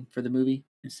casting for the movie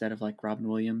instead of like Robin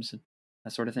Williams and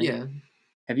that sort of thing. Yeah.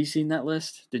 Have you seen that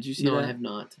list? Did you see that? No, I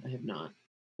have not.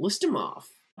 List them off.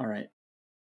 All right.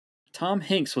 Tom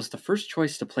Hanks was the first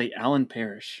choice to play Alan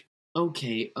Parrish.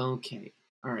 Okay. All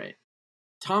right.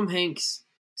 Tom Hanks.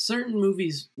 Certain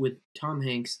movies with Tom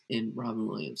Hanks and Robin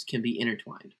Williams can be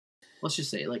intertwined. Let's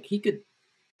just say, like, I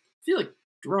feel like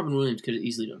Robin Williams could have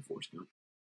easily done Forrest Gump.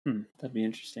 That'd be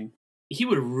interesting. He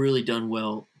would have really done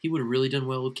well. He would have really done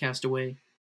well with Castaway.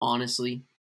 Honestly,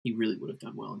 he really would have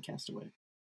done well in Castaway.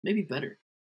 Maybe better.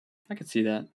 I could see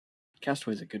that.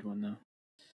 Castaway's a good one, though.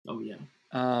 Oh,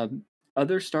 yeah.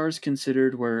 Other stars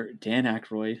considered were Dan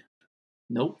Aykroyd.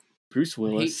 Nope. Bruce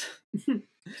Willis.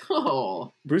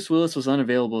 Oh. Bruce Willis was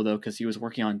unavailable, though, because he was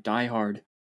working on Die Hard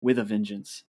with a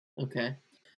Vengeance. Okay.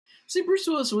 See, Bruce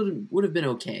Willis would have been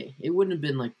okay. It wouldn't have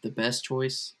been, like, the best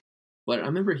choice. But I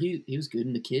remember he was good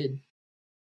in The Kid.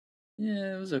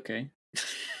 Yeah, it was okay.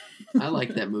 I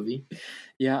liked that movie.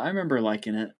 Yeah, I remember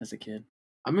liking it as a kid.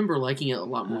 I remember liking it a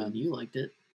lot more than you liked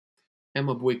it. And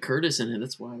my boy Curtis in it.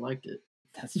 That's why I liked it.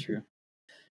 That's true.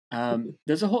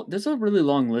 There's a really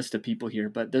long list of people here,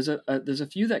 but there's a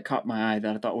few that caught my eye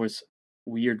that I thought was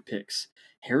weird picks.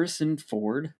 Harrison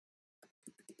Ford,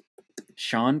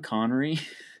 Sean Connery,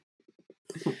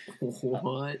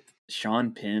 what?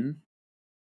 Sean Penn,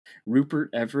 Rupert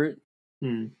Everett,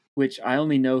 which I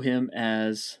only know him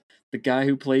as the guy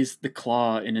who plays the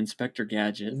Claw in Inspector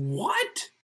Gadget.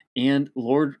 What? And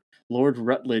Lord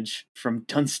Rutledge from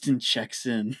Dunstan Checks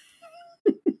In.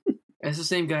 That's the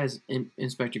same guy as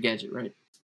Inspector Gadget, right?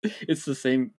 It's the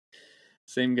same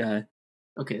guy.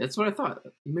 Okay, that's what I thought.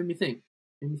 You made me think.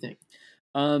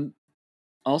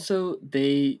 Also,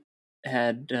 they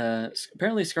had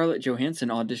apparently Scarlett Johansson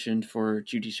auditioned for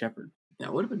Judy Shepherd.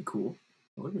 That would have been cool.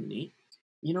 That would have been neat.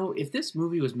 You know, if this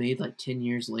movie was made like 10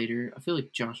 years later, I feel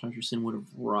like Josh Hutcherson would have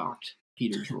rocked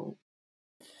Peter's role.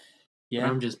 Yeah, but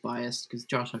I'm just biased because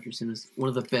Josh Hutcherson is one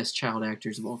of the best child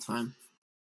actors of all time.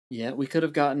 Yeah, we could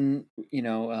have gotten,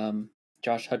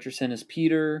 Josh Hutcherson as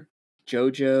Peter,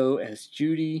 JoJo as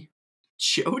Judy.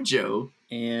 JoJo?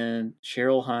 And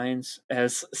Cheryl Hines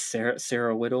as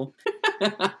Sarah Whittle.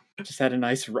 Just had a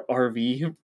nice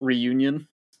RV reunion.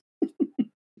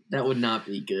 That would not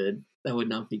be good.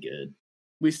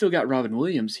 We still got Robin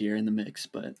Williams here in the mix,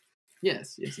 but...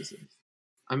 Yes.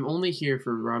 I'm only here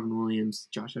for Robin Williams,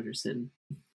 Josh Hutcherson.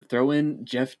 Throw in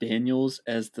Jeff Daniels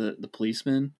as the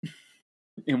policeman.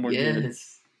 And we're good.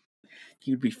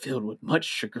 He would be filled with much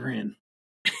chagrin.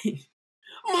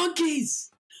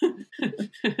 Monkeys!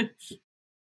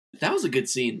 That was a good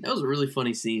scene. That was a really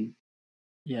funny scene.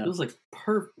 Yeah. It was like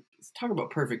perfect. Talk about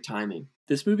perfect timing.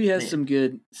 This movie has some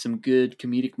good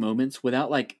comedic moments without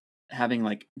like having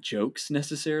like jokes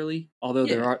necessarily. Although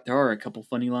there are a couple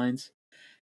funny lines.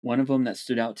 One of them that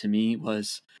stood out to me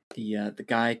was the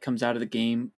guy comes out of the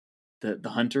game, the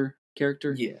hunter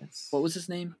character. Yes. What was his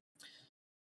name?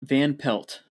 Van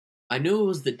Pelt. I knew it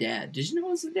was the dad. Did you know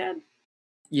it was the dad?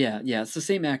 Yeah, it's the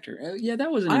same actor. Yeah,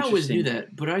 that was I always knew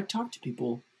that, but I talked to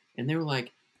people, and they were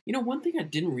like, one thing I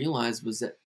didn't realize was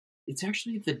that it's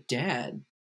actually the dad.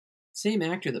 Same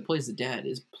actor that plays the dad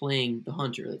is playing the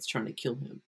hunter that's trying to kill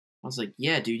him. I was like,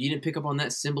 yeah, dude, you didn't pick up on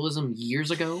that symbolism years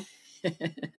ago?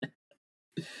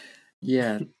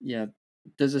 Yeah.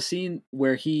 There's a scene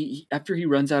where he after he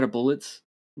runs out of bullets,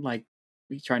 like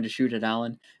he's trying to shoot at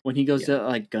Alan, when he goes to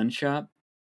like gun shop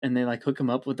and they like hook him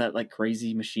up with that like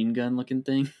crazy machine gun looking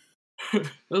thing. That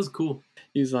was cool.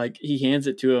 He's like, he hands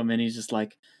it to him, and he's just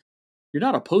like, "You're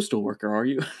not a postal worker, are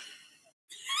you?"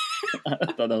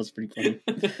 I thought that was pretty funny.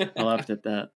 I laughed at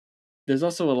that. There's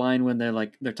also a line when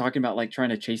they're talking about like trying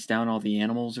to chase down all the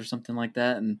animals or something like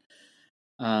that, and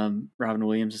Robin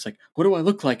Williams is like, "What do I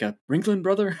look like, a Ringling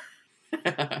brother?"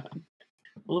 I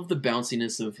love the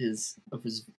bounciness of his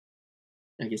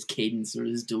I guess cadence or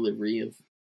his delivery of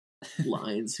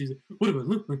lines. He's like, what do I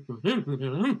look like?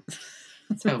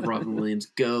 That's how Robin Williams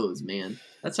goes, man.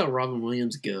 That's how Robin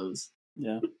Williams goes.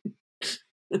 Yeah.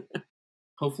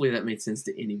 Hopefully that made sense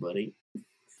to anybody.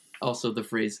 Also, the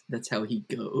phrase "that's how he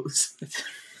goes."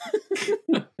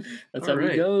 That's how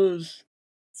he goes.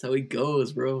 That's how he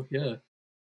goes, bro. Yeah.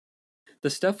 The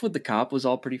stuff with the cop was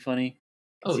all pretty funny.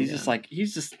 Oh,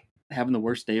 he's just having the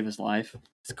worst day of his life.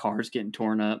 His car's getting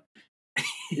torn up.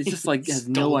 It's just like has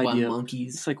no idea.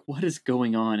 Monkeys. It's like, what is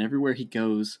going on? Everywhere he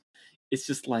goes, it's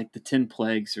just like the 10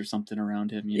 plagues or something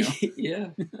around him, you know? Yeah.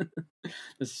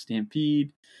 There's a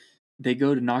stampede. They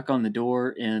go to knock on the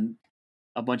door, and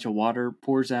a bunch of water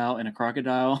pours out, and a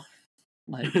crocodile.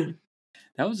 Like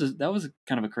that was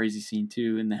kind of a crazy scene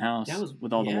too in the house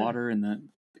with all the water and the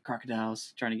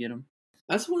crocodiles trying to get him.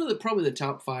 That's one of the probably the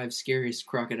top 5 scariest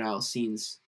crocodile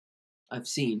scenes I've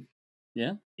seen.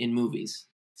 Yeah, in movies,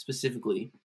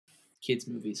 specifically kids'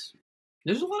 movies.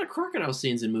 There's a lot of crocodile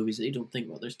scenes in movies that you don't think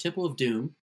about. There's Temple of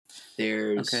Doom.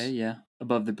 There's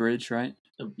above the bridge, right?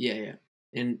 Yeah,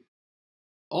 and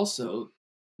also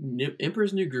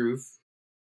Emperor's New Groove.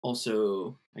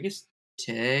 Also, I guess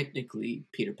technically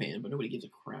Peter Pan, but nobody gives a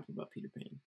crap about Peter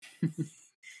Pan.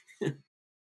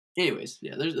 Anyways,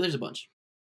 yeah, there's a bunch.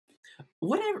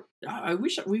 Whatever. I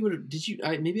wish we would have. Did you?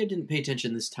 Maybe I didn't pay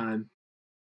attention this time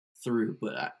through,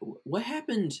 but what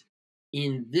happened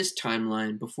in this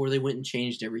timeline before they went and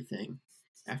changed everything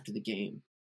after the game,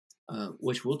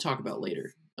 which we'll talk about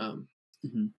later.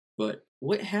 But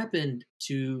what happened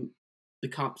to the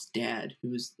cop's dad,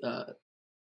 who was the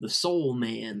soul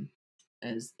man,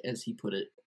 as he put it?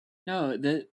 No,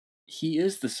 that he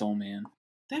is the soul man.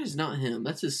 That is not him.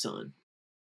 That's his son.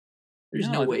 There's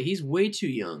no way. He's way too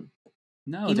young.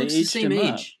 No, he looks the same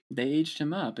age. They aged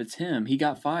him up. It's him. He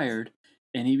got fired,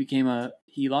 and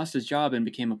he lost his job and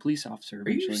became a police officer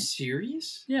eventually. Are you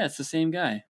serious? Yeah, it's the same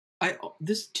guy. To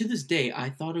this day,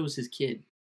 I thought it was his kid.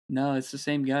 No, it's the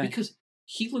same guy. Because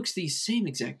he looks the same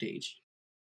exact age.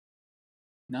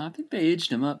 No, I think they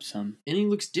aged him up some. And he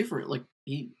looks different. Like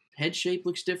head shape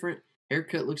looks different,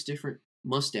 haircut looks different,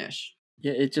 mustache.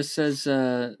 Yeah, it just says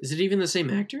is it even the same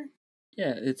actor?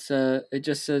 Yeah, it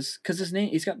just says cuz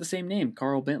he's got the same name,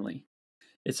 Carl Bentley.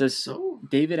 It says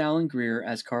David Alan Grier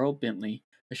as Carl Bentley,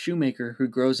 a shoemaker who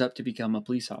grows up to become a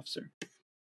police officer.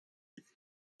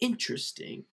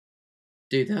 Interesting.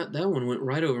 Dude, that one went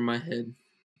right over my head.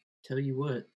 Tell you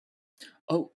what.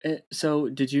 Oh, so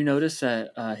did you notice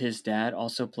that his dad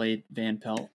also played Van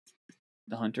Pelt,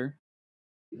 the hunter?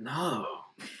 No.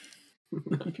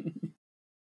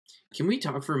 Can we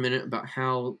talk for a minute about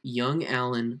how young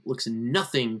Alan looks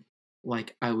nothing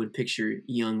like I would picture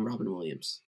young Robin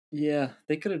Williams? Yeah,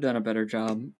 they could have done a better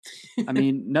job. I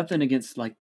mean, nothing against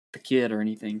like the kid or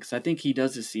anything, because I think he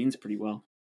does his scenes pretty well.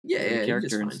 Yeah, the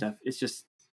character and stuff. It's just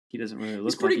he doesn't really look.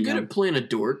 He's pretty good at playing a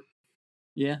dork.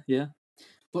 Yeah, yeah.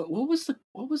 But what was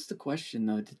the question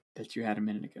though that you had a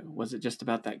minute ago? Was it just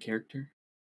about that character?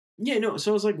 Yeah, no.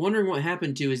 So I was like wondering what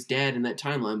happened to his dad in that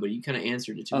timeline, but you kind of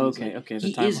answered it too. Okay.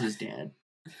 He is his dad.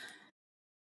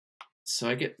 So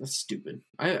I get that's stupid.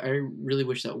 I really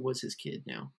wish that was his kid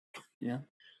now. Yeah.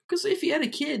 Because if he had a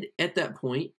kid at that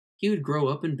point, he would grow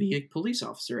up and be a police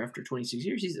officer after 26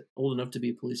 years. He's old enough to be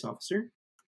a police officer.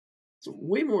 It's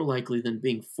way more likely than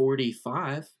being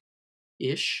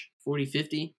 45-ish, 40,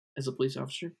 50 as a police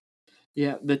officer.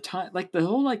 Yeah, the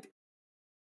whole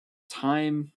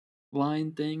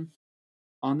timeline thing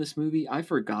on this movie, I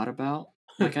forgot about.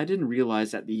 Like, I didn't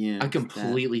realize at the end. I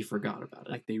completely forgot about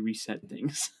it. Like, they reset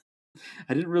things.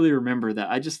 I didn't really remember that.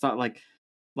 I just thought,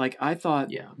 I thought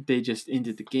they just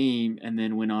ended the game and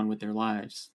then went on with their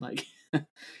lives. Like,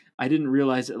 I didn't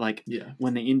realize that,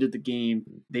 when they ended the game,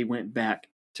 they went back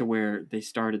to where they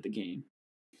started the game.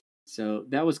 So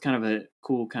that was kind of a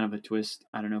cool kind of a twist.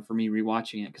 I don't know, for me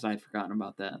rewatching it because I had forgotten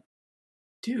about that.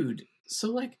 Dude,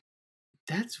 so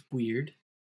that's weird.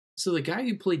 So the guy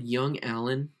who played young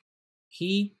Alan,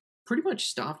 he pretty much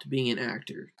stopped being an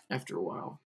actor after a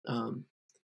while.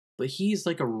 But he's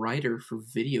like a writer for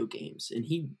video games, and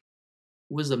he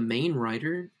was the main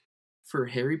writer for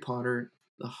Harry Potter,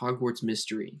 the Hogwarts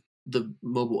Mystery, the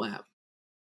mobile app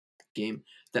game.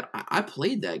 That I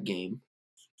played that game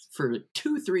for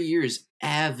 2-3 years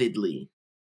avidly.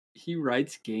 He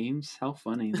writes games. How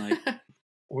funny! Like,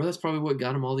 Or that's probably what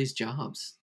got him all these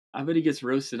jobs. I bet he gets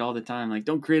roasted all the time. Like,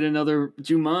 don't create another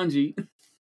Jumanji.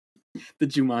 The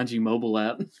Jumanji mobile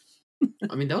app.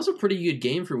 I mean, that was a pretty good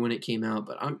game for when it came out,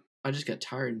 but I just got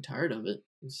tired of it.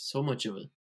 It's so much of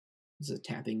it's a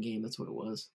tapping game. That's what it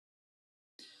was.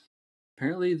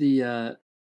 Apparently,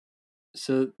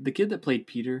 so the kid that played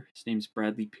Peter, his name's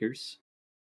Bradley Pierce.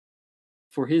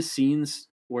 For his scenes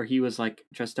where he was like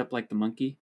dressed up like the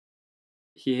monkey,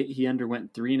 he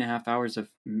underwent 3.5 hours of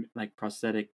like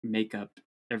prosthetic makeup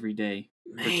every day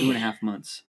for 2.5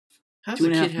 months. How does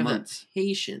a kid have that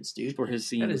patience, dude? For his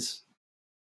scenes. That is.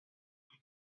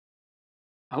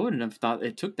 I wouldn't have thought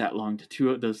it took that long to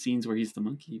do those scenes where he's the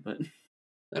monkey, but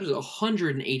that is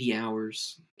 180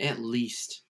 hours at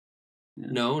least. Yeah.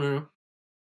 No.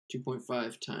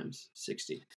 2.5 times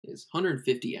 60 is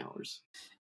 150 hours.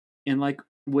 And like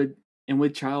with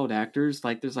child actors,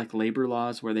 like there's like labor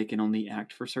laws where they can only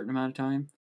act for a certain amount of time.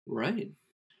 Right.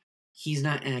 He's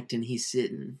not acting, he's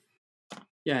sitting.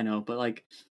 Yeah, I know, but like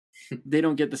they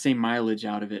don't get the same mileage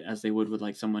out of it as they would with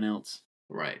like someone else.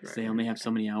 Right. They only have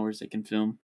so many hours they can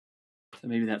film. So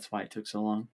maybe that's why it took so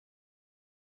long.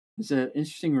 There's an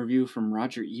interesting review from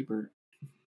Roger Ebert.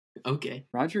 Okay.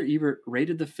 Roger Ebert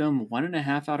rated the film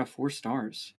 1.5 out of 4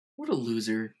 stars. What a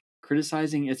loser.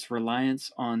 Criticizing its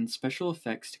reliance on special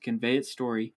effects to convey its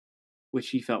story, which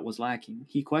he felt was lacking.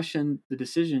 He questioned the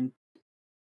decision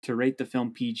to rate the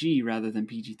film PG rather than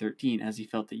PG-13, as he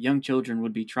felt that young children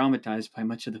would be traumatized by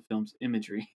much of the film's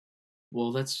imagery.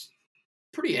 Well, that's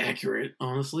pretty accurate,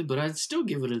 honestly, but I'd still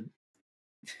give it a...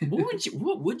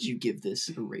 What would you give this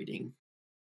a rating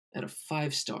out of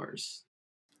 5 stars?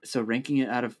 So ranking it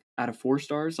out of 4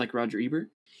 stars, like Roger Ebert?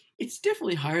 It's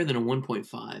definitely higher than a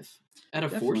 1.5. Out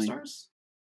of 4 stars?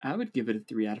 I would give it a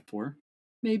 3 out of 4.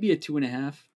 Maybe a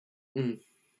 2.5.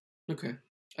 Okay.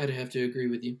 I'd have to agree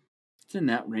with you. It's in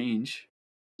that range.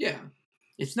 Yeah.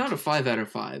 It's not a 5 out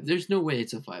of 5. There's no way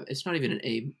it's a 5. It's not even an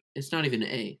A. It's not even an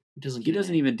A. He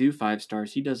doesn't even do 5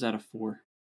 stars. He does out of 4.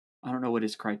 I don't know what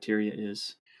his criteria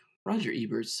is. Roger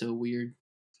Ebert's so weird.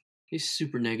 He's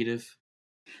super negative.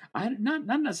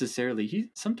 Not necessarily.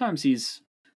 Sometimes he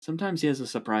has a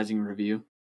surprising review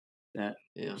that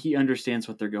he understands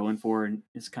what they're going for and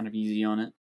is kind of easy on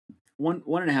it.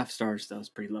 1.5 stars though is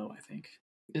pretty low, I think.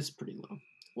 It's pretty low.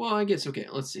 Well, I guess okay.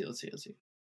 Let's see.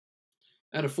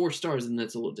 Out of 4 stars, then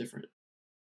that's a little different.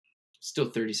 Still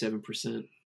 37%.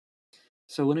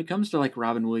 So when it comes to like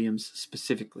Robin Williams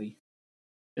specifically,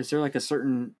 is there like a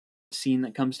certain scene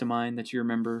that comes to mind that you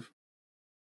remember,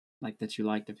 like that you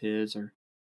liked of his, or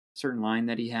certain line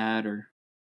that he had, or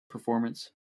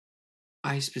performance?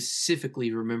 I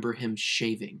specifically remember him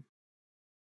shaving.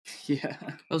 Yeah.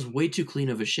 That was way too clean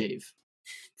of a shave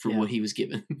for what he was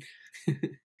given.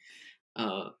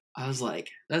 I was like,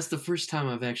 that's the first time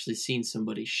I've actually seen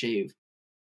somebody shave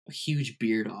a huge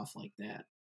beard off like that.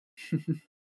 And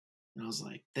I was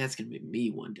like, that's going to be me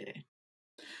one day.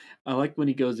 I like when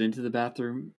he goes into the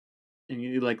bathroom and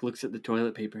he like looks at the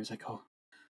toilet paper. He's like, oh,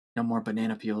 no more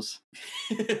banana peels.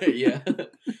 Yeah. The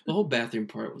whole bathroom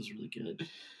part was really good.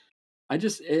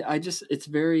 It's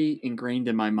very ingrained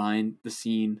in my mind, the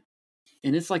scene.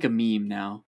 And it's like a meme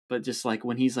now, but just like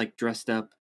when he's like dressed up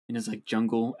in his like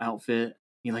jungle outfit,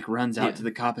 he like runs out to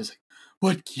the cop. Is like,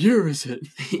 what year is it?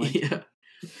 Like, yeah.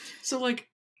 So like,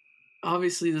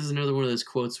 obviously this is another one of those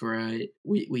quotes where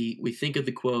we think of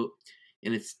the quote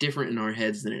and it's different in our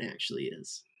heads than it actually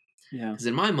is. Yeah. Because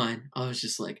in my mind, I was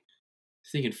just like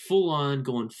thinking full on,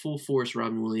 going full force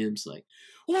Robin Williams, like,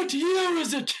 what year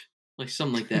is it? Like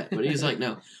something like that. But he's like,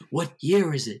 no, what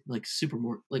year is it? Like super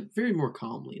more, like very more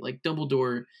calmly, like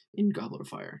Dumbledore in Goblet of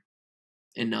Fire,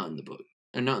 and not in the book,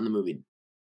 and not in the movie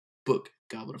book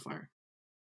Goblet of Fire.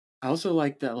 I also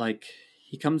like that, like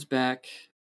he comes back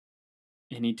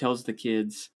and he tells the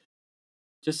kids,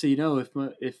 just so you know,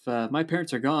 if my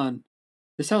parents are gone,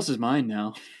 this house is mine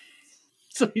now.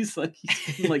 So he's like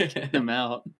kick them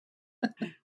out.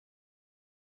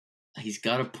 He's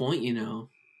got a point, you know.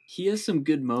 He has some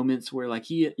good moments where like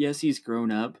he's grown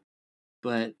up,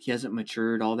 but he hasn't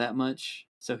matured all that much.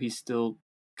 So he's still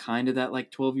kind of that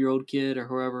like 12-year-old kid or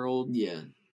however old. Yeah.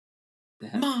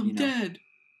 That, Mom, Dad.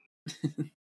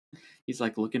 He's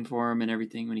like looking for him and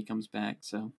everything when he comes back.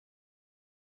 So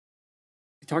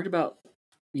we talked about,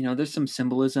 there's some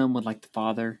symbolism with like the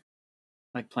father,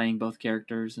 like playing both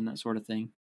characters and that sort of thing.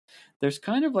 There's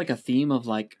kind of like a theme of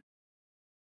like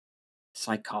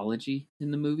psychology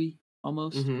in the movie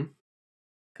almost.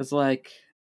 Because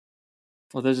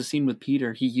there's a scene with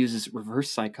Peter. He uses reverse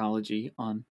psychology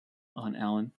on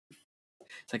Alan.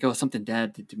 It's like, oh, something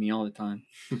dad did to me all the time.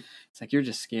 It's like, you're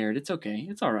just scared. It's okay.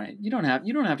 It's all right. You don't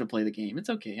have to play the game. It's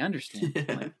okay. I understand.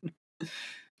 Like,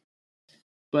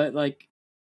 but like,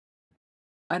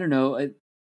 I don't know.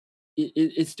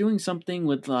 It's doing something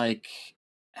with like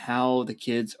how the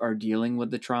kids are dealing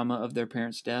with the trauma of their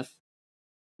parents' death,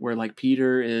 where like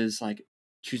Peter is like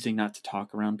choosing not to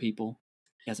talk around people.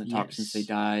 He hasn't talked since they Yes.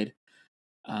 died.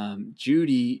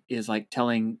 Judy is like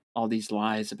telling all these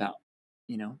lies about,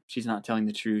 she's not telling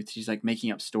the truth. She's like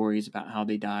making up stories about how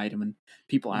they died. And when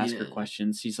people ask her Yeah.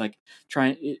 questions, she's like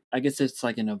I guess it's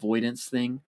like an avoidance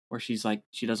thing where she's like,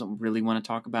 she doesn't really want to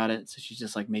talk about it. So she's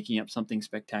just like making up something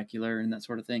spectacular and that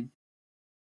sort of thing.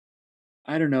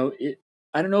 I don't know.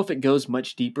 I don't know if it goes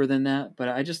much deeper than that, but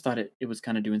I just thought it was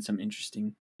kind of doing some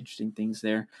interesting things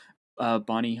there.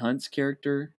 Bonnie Hunt's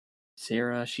character,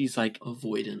 Sarah, she's like,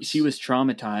 Avoidance. she was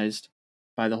traumatized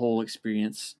by the whole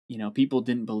experience. People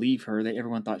didn't believe her.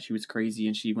 Everyone thought she was crazy,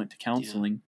 and she went to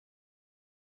counseling.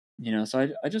 Yeah. So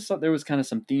I just thought there was kind of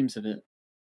some themes of it.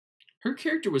 Her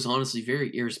character was honestly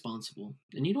very irresponsible,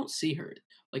 and you don't see her.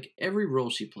 Like, every role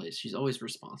she plays, she's always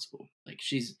responsible. Like,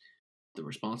 she's the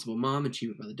responsible mom in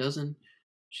Cheaper by the Dozen.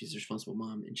 She's the responsible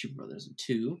mom in Cheaper by the Dozen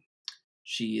 2.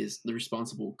 She is the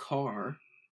responsible car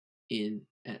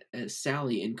as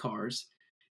Sally in Cars.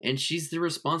 And she's the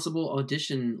responsible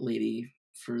audition lady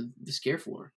for the scare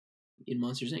floor in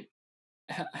Monsters, Inc.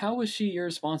 How was she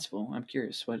irresponsible? I'm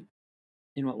curious.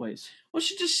 In what ways? Well,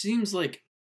 she just seems like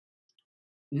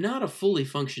not a fully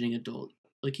functioning adult.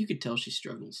 Like, you could tell she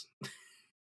struggles.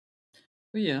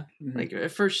 Well, yeah. Mm-hmm. Like,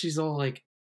 at first she's all like,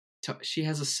 she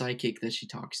has a psychic that she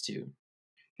talks to,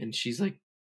 and she's like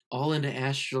all into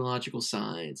astrological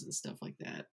signs and stuff like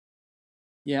that.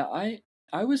 Yeah,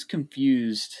 I was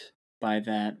confused by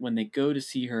that when they go to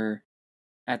see her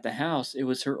at the house. It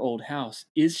was her old house.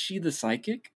 Is she the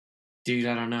psychic? Dude,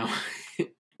 I don't know.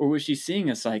 Or was she seeing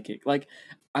a psychic? Like,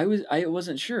 I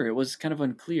wasn't sure. It was kind of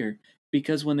unclear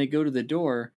because when they go to the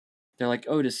door, they're like,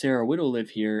 "Oh, does Sarah Whittle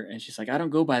live here?" And she's like, "I don't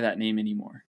go by that name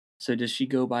anymore." So does she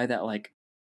go by that like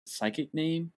psychic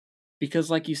name? Because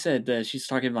like you said, she's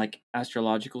talking like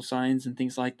astrological signs and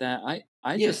things like that.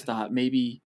 I Yeah. just thought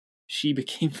maybe she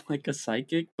became like a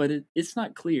psychic, but it's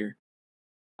not clear.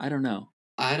 I don't know.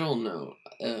 I don't know.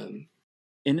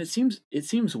 And it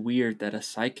seems weird that a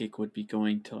psychic would be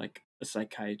going to like a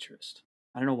psychiatrist.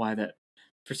 I don't know why that.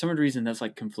 For some reason, that's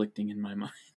like conflicting in my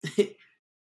mind.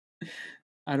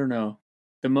 I don't know.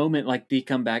 The moment like they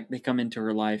come into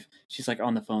her life, she's like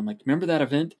on the phone, like, remember that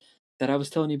event that I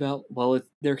was telling you about? Well,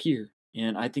 they're here,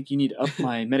 and I think you need to up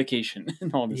my medication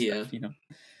and all this Yeah. stuff.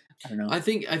 I don't know. I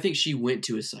think she went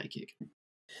to a psychic.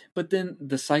 But then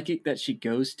the psychic that she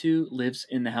goes to lives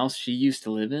in the house she used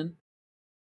to live in.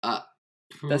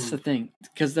 That's the thing,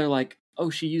 because they're like,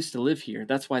 oh, she used to live here.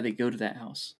 That's why they go to that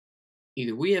house.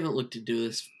 Either we haven't looked into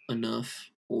this enough,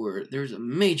 or there's a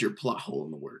major plot hole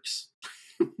in the works.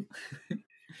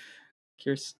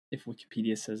 Curious if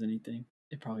Wikipedia says anything.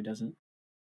 It probably doesn't.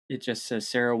 It just says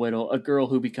Sarah Whittle, a girl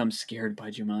who becomes scared by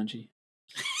Jumanji.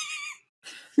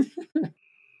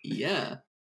 Yeah,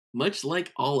 much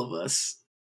like all of us.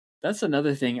 That's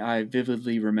another thing I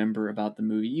vividly remember about the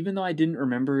movie. Even though I didn't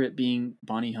remember it being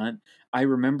Bonnie Hunt, I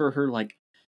remember her like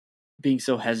being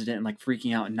so hesitant and like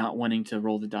freaking out and not wanting to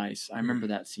roll the dice. I remember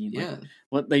that scene. Yeah. Like,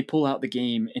 what they pull out the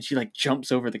game and she like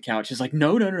jumps over the couch. She's like,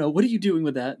 no, what are you doing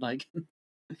with that? Like,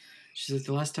 she's like,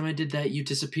 the last time I did that, you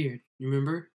disappeared.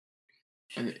 Remember?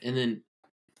 And then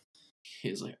he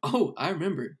was like, oh, I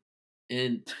remember.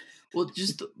 And well,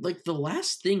 just like the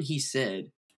last thing he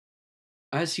said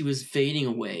as he was fading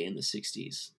away in the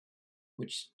 60s,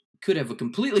 which could have a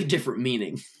completely different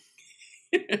meaning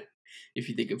if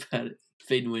you think about it,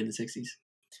 fading away in the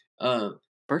 60s.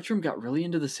 Bertram got really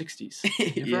into the 60s.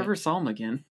 Never Yeah. ever saw him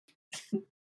again.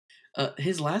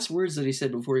 His last words that he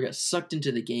said before he got sucked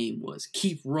into the game was,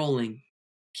 keep rolling,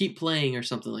 keep playing, or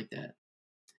something like that.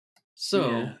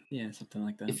 So, yeah, something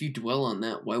like that. If you dwell on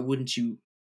that, why wouldn't you?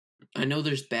 I know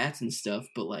there's bats and stuff,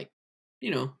 but like,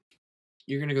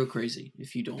 you're going to go crazy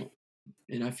if you don't.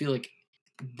 And I feel like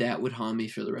that would haunt me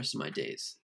for the rest of my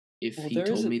days if he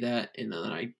told me that and then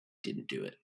I didn't do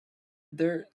it.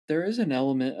 There is an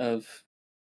element of,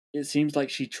 it seems like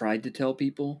she tried to tell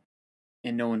people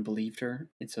and no one believed her,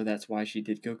 and so that's why she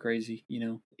did go crazy,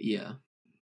 Yeah.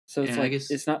 So it's like,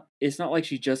 it's not like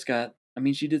she just got, I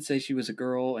mean, she did say she was a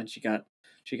girl and she got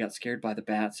scared by the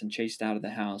bats and chased out of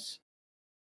the house.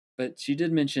 But she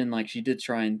did mention like she did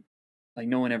try and like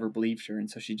no one ever believed her,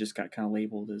 and so she just got kind of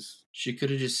labeled as, she could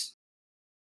have just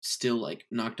still like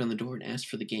knocked on the door and asked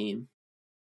for the game.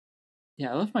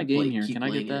 Yeah, I left my game here. Can I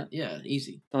get that? Yeah,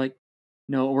 easy. They're like,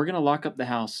 no, we're gonna lock up the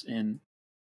house and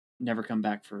never come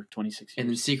back for 26 and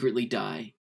then years. secretly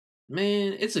die.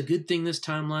 Man, it's a good thing this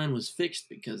timeline was fixed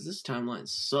because this timeline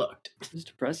sucked. It's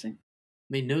depressing.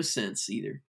 Made no sense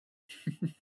either.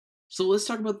 So let's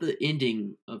talk about the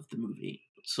ending of the movie.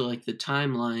 So like the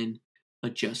timeline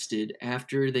adjusted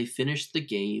after they finished the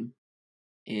game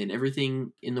and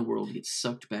everything in the world gets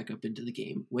sucked back up into the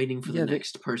game, waiting for the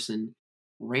next person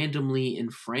randomly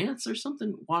in France or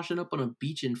something, washing up on a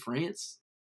beach in France.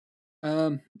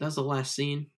 That's the last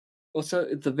scene. Well, so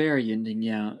it's the very ending,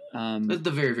 yeah. That's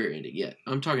the very, very ending, yeah.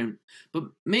 But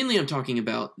mainly I'm talking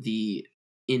about the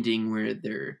ending where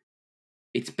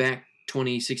it's back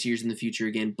 26 years in the future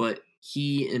again, but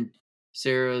he and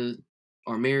Sarah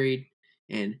are married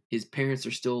and his parents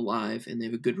are still alive and they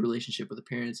have a good relationship with the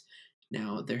parents.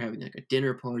 Now they're having like a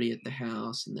dinner party at the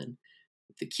house, and then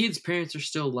the kids' parents are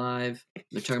still alive.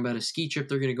 They're talking about a ski trip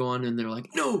they're going to go on, and they're like,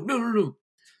 no.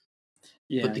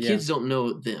 Yeah, but the kids don't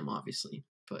know them, obviously,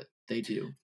 but they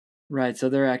do. Right, so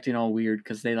they're acting all weird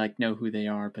because they like know who they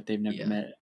are, but they've never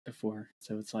met before.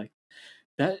 So it's like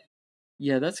that.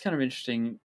 Yeah, that's kind of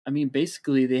interesting. I mean,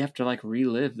 basically, they have to like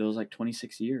relive those like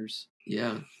 26 years.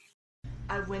 Yeah.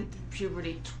 I went through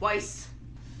puberty twice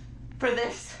for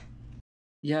this.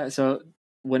 Yeah, so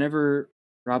whenever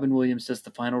Robin Williams does the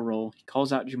final role, he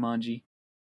calls out Jumanji,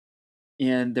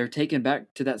 and they're taken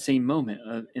back to that same moment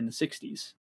in the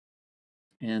 60s.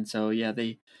 And so, yeah,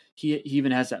 he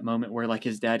even has that moment where like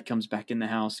his dad comes back in the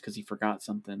house because he forgot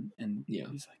something, and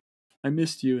he's like, "I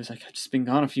missed you." It's like, "I've just been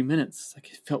gone a few minutes." It's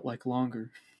like, it felt like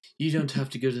longer. You don't have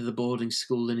to go to the boarding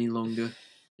school any longer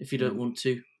if you don't want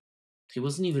to. He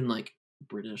wasn't even like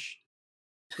British,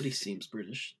 but he seems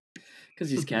British because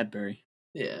he's Cadbury.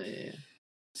 Yeah.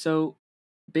 So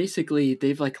basically,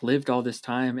 they've like lived all this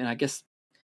time, and I guess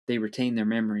they retain their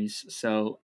memories.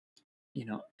 So,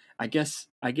 I guess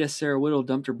Sarah Whittle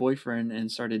dumped her boyfriend and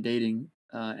started dating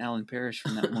Alan Parrish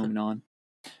from that moment on.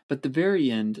 But the very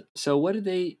end. So what do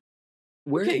they?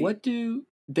 What do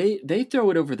they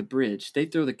throw it over the bridge? They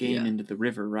throw the game into the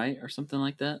river, right, or something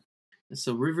like that.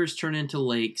 So rivers turn into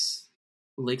lakes.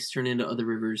 Lakes turn into other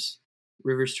rivers.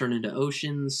 Rivers turn into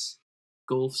oceans,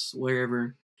 gulfs,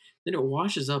 wherever. Then it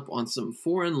washes up on some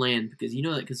foreign land because you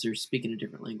know that because they're speaking a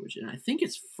different language, and I think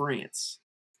it's France,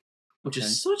 which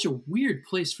is such a weird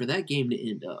place for that game to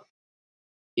end up.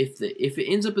 If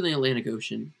it ends up in the Atlantic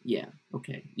Ocean, yeah,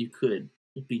 okay, you could.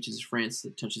 The beaches of France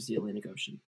that touches the Atlantic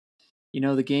Ocean.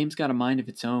 The game's got a mind of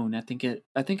its own. I think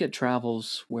it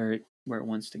travels where it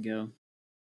wants to go.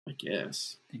 I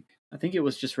guess. I think it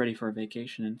was just ready for a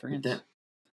vacation in France.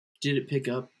 Did it pick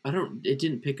up? It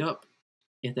didn't pick up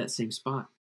at that same spot,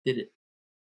 did it?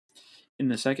 In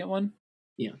the second one?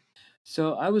 Yeah.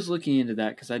 So I was looking into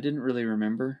that because I didn't really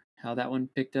remember how that one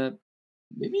picked up.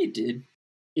 Maybe it did.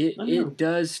 It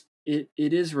does. It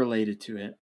is related to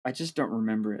it. I just don't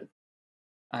remember it.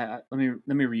 Let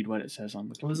me read what it says on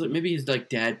Wikipedia. Was it maybe his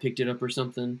dad picked it up or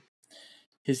something?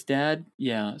 His dad,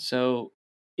 yeah. So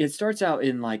it starts out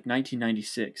in like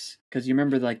 1996 because you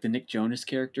remember like the Nick Jonas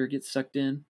character gets sucked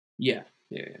in. Yeah.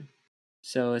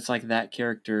 So it's like that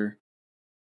character.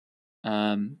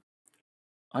 I'll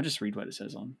just read what it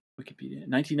says on Wikipedia.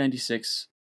 1996,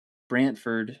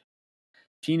 Brantford.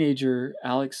 Teenager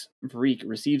Alex Varick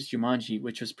receives Jumanji,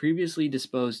 which was previously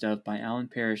disposed of by Alan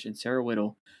Parrish and Sarah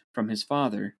Whittle from his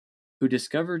father, who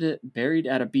discovered it buried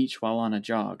at a beach while on a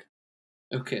jog.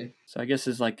 Okay. So I guess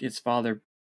it's like his father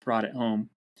brought it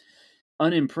home.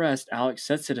 Unimpressed, Alex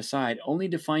sets it aside, only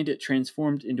to find it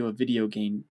transformed into a video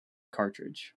game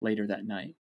cartridge later that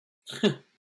night.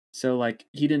 So like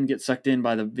he didn't get sucked in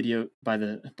by the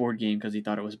board game because he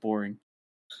thought it was boring.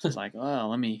 So it's like, oh,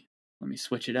 let me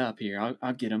switch it up here.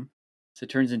 I'll get him. So it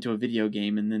turns into a video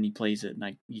game, and then he plays it,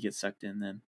 and he gets sucked in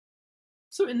then.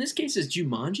 So in this case, is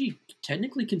Jumanji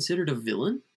technically considered a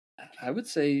villain? I would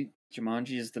say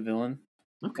Jumanji is the villain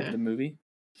of the movie.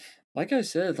 Like I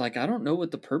said, like I don't know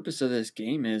what the purpose of this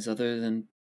game is other than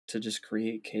to just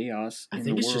create chaos in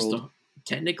the world. I think it's just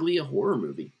technically a horror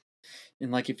movie.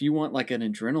 And like if you want like an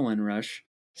adrenaline rush,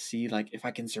 see like if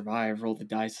I can survive, roll the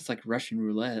dice. It's like Russian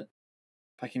roulette.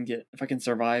 If I can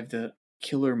survive the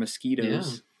killer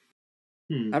mosquitoes.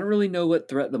 Yeah. I don't really know what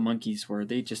threat the monkeys were.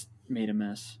 They just made a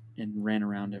mess and ran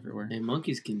around everywhere. And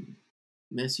monkeys can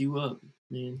mess you up,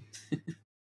 man.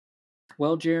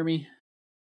 Well, Jeremy,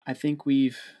 I think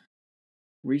we've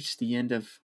reached the end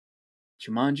of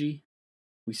Jumanji.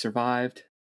 We survived.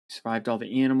 We survived all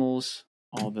the animals,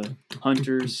 all the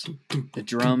hunters, the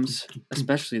drums,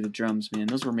 especially the drums, man.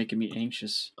 Those were making me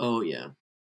anxious. Oh, yeah.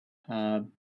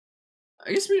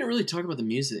 I guess we didn't really talk about the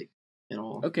music at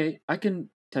all. Okay, I can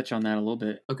touch on that a little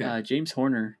bit. Okay. James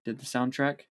Horner did the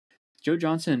soundtrack. Joe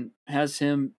Johnson has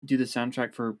him do the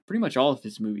soundtrack for pretty much all of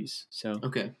his movies. So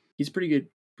Okay. he's pretty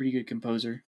good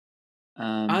composer.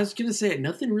 I was gonna say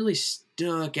nothing really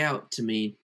stuck out to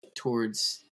me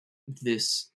towards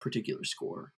this particular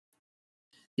score.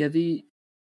 Yeah,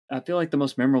 I feel like the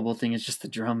most memorable thing is just the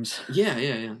drums.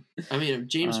 Yeah. I mean,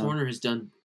 James Horner has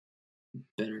done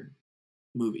better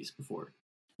movies before.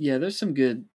 Yeah, there's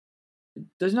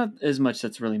not as much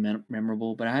that's really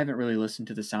memorable, but I haven't really listened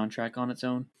to the soundtrack on its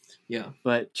own. Yeah.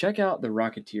 But check out the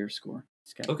Rocketeer score.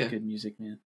 It's got Okay. good music,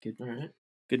 man. All right.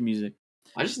 Good music.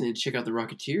 I just need to check out The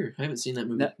Rocketeer. I haven't seen that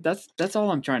movie. That's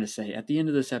all I'm trying to say. At the end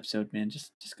of this episode, man,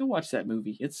 just go watch that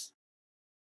movie.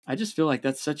 I just feel like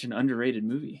that's such an underrated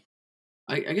movie.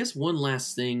 I guess one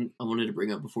last thing I wanted to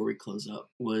bring up before we close up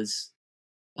was,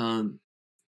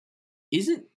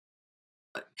 isn't,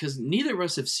 because neither of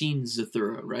us have seen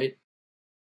Zathura, right?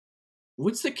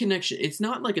 What's the connection? It's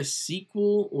not like a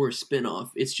sequel or a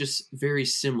spin-off. It's just very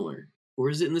similar. Or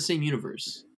is it in the same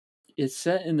universe? It's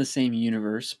set in the same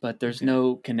universe, but there's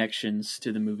no connections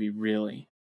to the movie, really.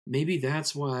 Maybe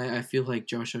that's why I feel like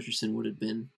Josh Hutcherson would have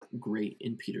been great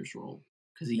in Peter's role.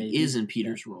 Because he Maybe. is in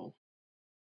Peter's role.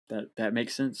 That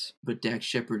makes sense. But Dax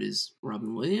Shepard is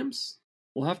Robin Williams?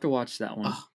 We'll have to watch that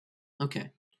one. Oh,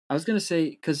 okay. I was going to say,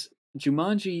 because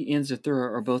Jumanji and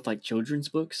Zathura are both like children's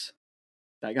books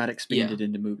that got expanded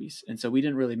into movies. And so we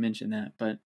didn't really mention that,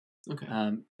 but Okay.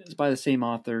 it's by the same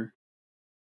author.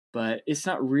 But it's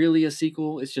not really a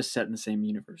sequel. It's just set in the same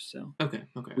universe. So Okay.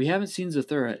 we haven't seen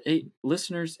Zathura. Hey,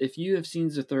 listeners, if you have seen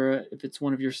Zathura, if it's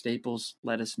one of your staples,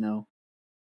 let us know.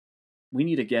 We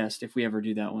need a guest if we ever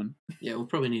do that one. Yeah, we'll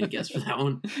probably need a guest for that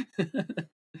one.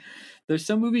 There's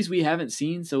some movies we haven't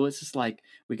seen, so it's just like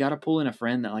we got to pull in a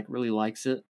friend that like really likes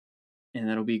it, and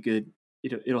that'll be good.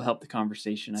 It'll help the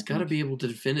conversation. It's got to be able to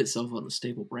defend itself on the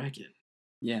staple bracket.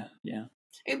 Yeah.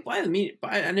 And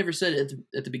I never said it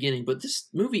at the beginning, but this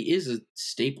movie is a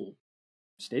staple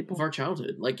of our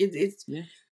childhood. Like it's. Yeah.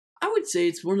 I would say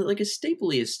it's one of like a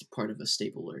stapliest part of a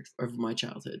stapler of my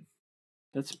childhood.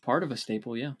 That's part of a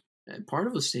staple, yeah. And part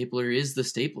of a stapler is the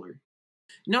stapler.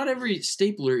 Not every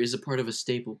stapler is a part of a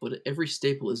staple, but every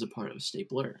staple is a part of a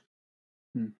stapler.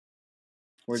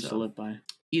 Words to live by.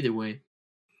 Either way,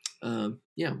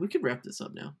 yeah, we could wrap this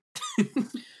up now.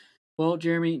 Well,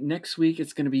 Jeremy, next week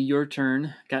it's going to be your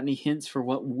turn. Got any hints for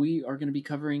what we are going to be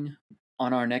covering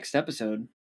on our next episode?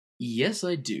 Yes,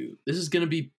 I do. This is going to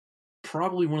be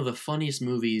probably one of the funniest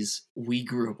movies we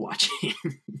grew up watching.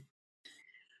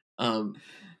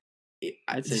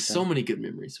 I'd say so many good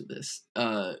memories with this.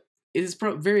 It is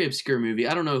a very obscure movie.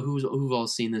 I don't know who've all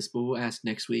seen this, but we'll ask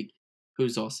next week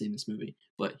who's all seen this movie.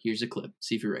 But here's a clip.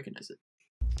 See if you recognize it.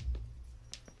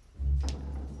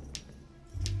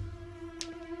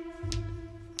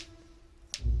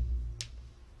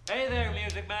 Hey there,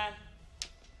 music man.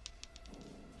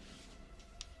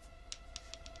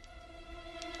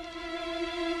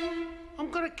 I'm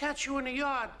gonna catch you in the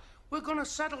yard. We're gonna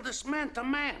settle this man to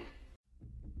man.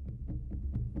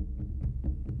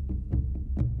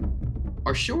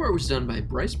 Our show art was done by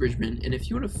Bryce Bridgman, and if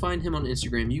you want to find him on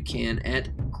Instagram, you can at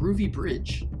Groovy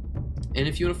Bridge. And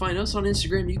if you want to find us on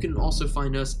Instagram, you can also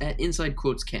find us at Inside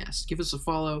Quotes Cast. Give us a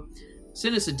follow,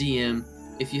 send us a DM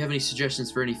if you have any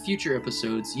suggestions for any future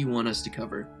episodes you want us to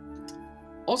cover.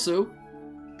 Also,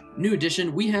 new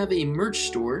addition, we have a merch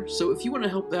store, so if you want to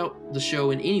help out the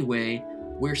show in any way,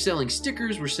 we're selling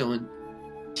stickers, we're selling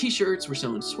t-shirts, we're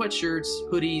selling sweatshirts,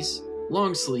 hoodies,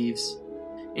 long sleeves,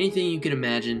 anything you can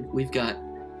imagine. We've got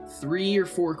 3 or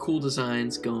 4 cool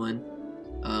designs going.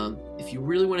 If you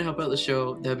really want to help out the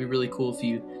show, that'd be really cool if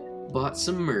you bought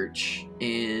some merch,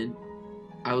 and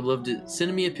I would love to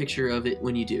send me a picture of it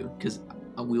when you do, because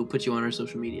we'll put you on our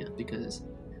social media, because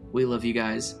we love you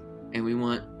guys and we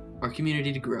want our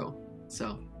community to grow.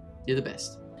 So you're the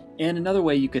best. And another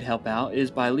way you could help out is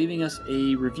by leaving us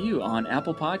a review on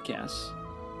Apple Podcasts.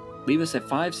 Leave us a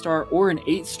 5-star or an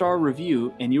 8-star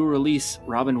review, and you'll release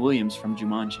Robin Williams from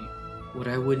Jumanji. What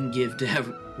I wouldn't give to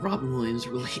have Robin Williams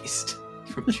released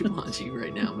from Jumanji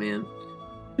right now, man.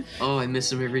 Oh, I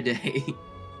miss him every day.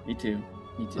 Me too.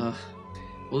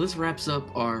 Well, this wraps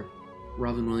up our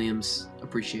Robin Williams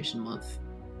Appreciation Month.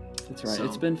 That's right. So-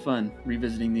 It's been fun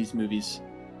revisiting these movies.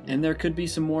 And there could be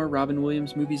some more Robin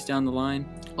Williams movies down the line,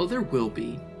 Oh, there will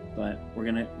be. but we're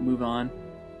going to move on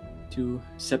to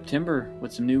September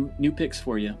with some new picks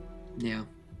for you. Yeah.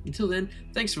 Until then,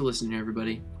 thanks for listening,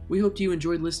 everybody. We hope you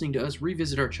enjoyed listening to us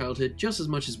revisit our childhood just as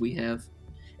much as we have.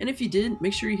 And if you did,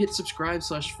 make sure you hit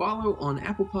subscribe/follow on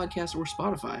Apple Podcasts or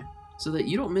Spotify so that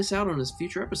you don't miss out on a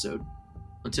future episode.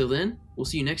 Until then, we'll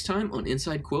see you next time on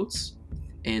Inside Quotes.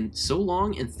 And so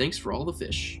long, and thanks for all the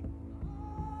fish.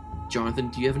 Jonathan,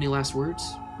 do you have any last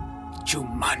words?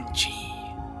 Jumanji.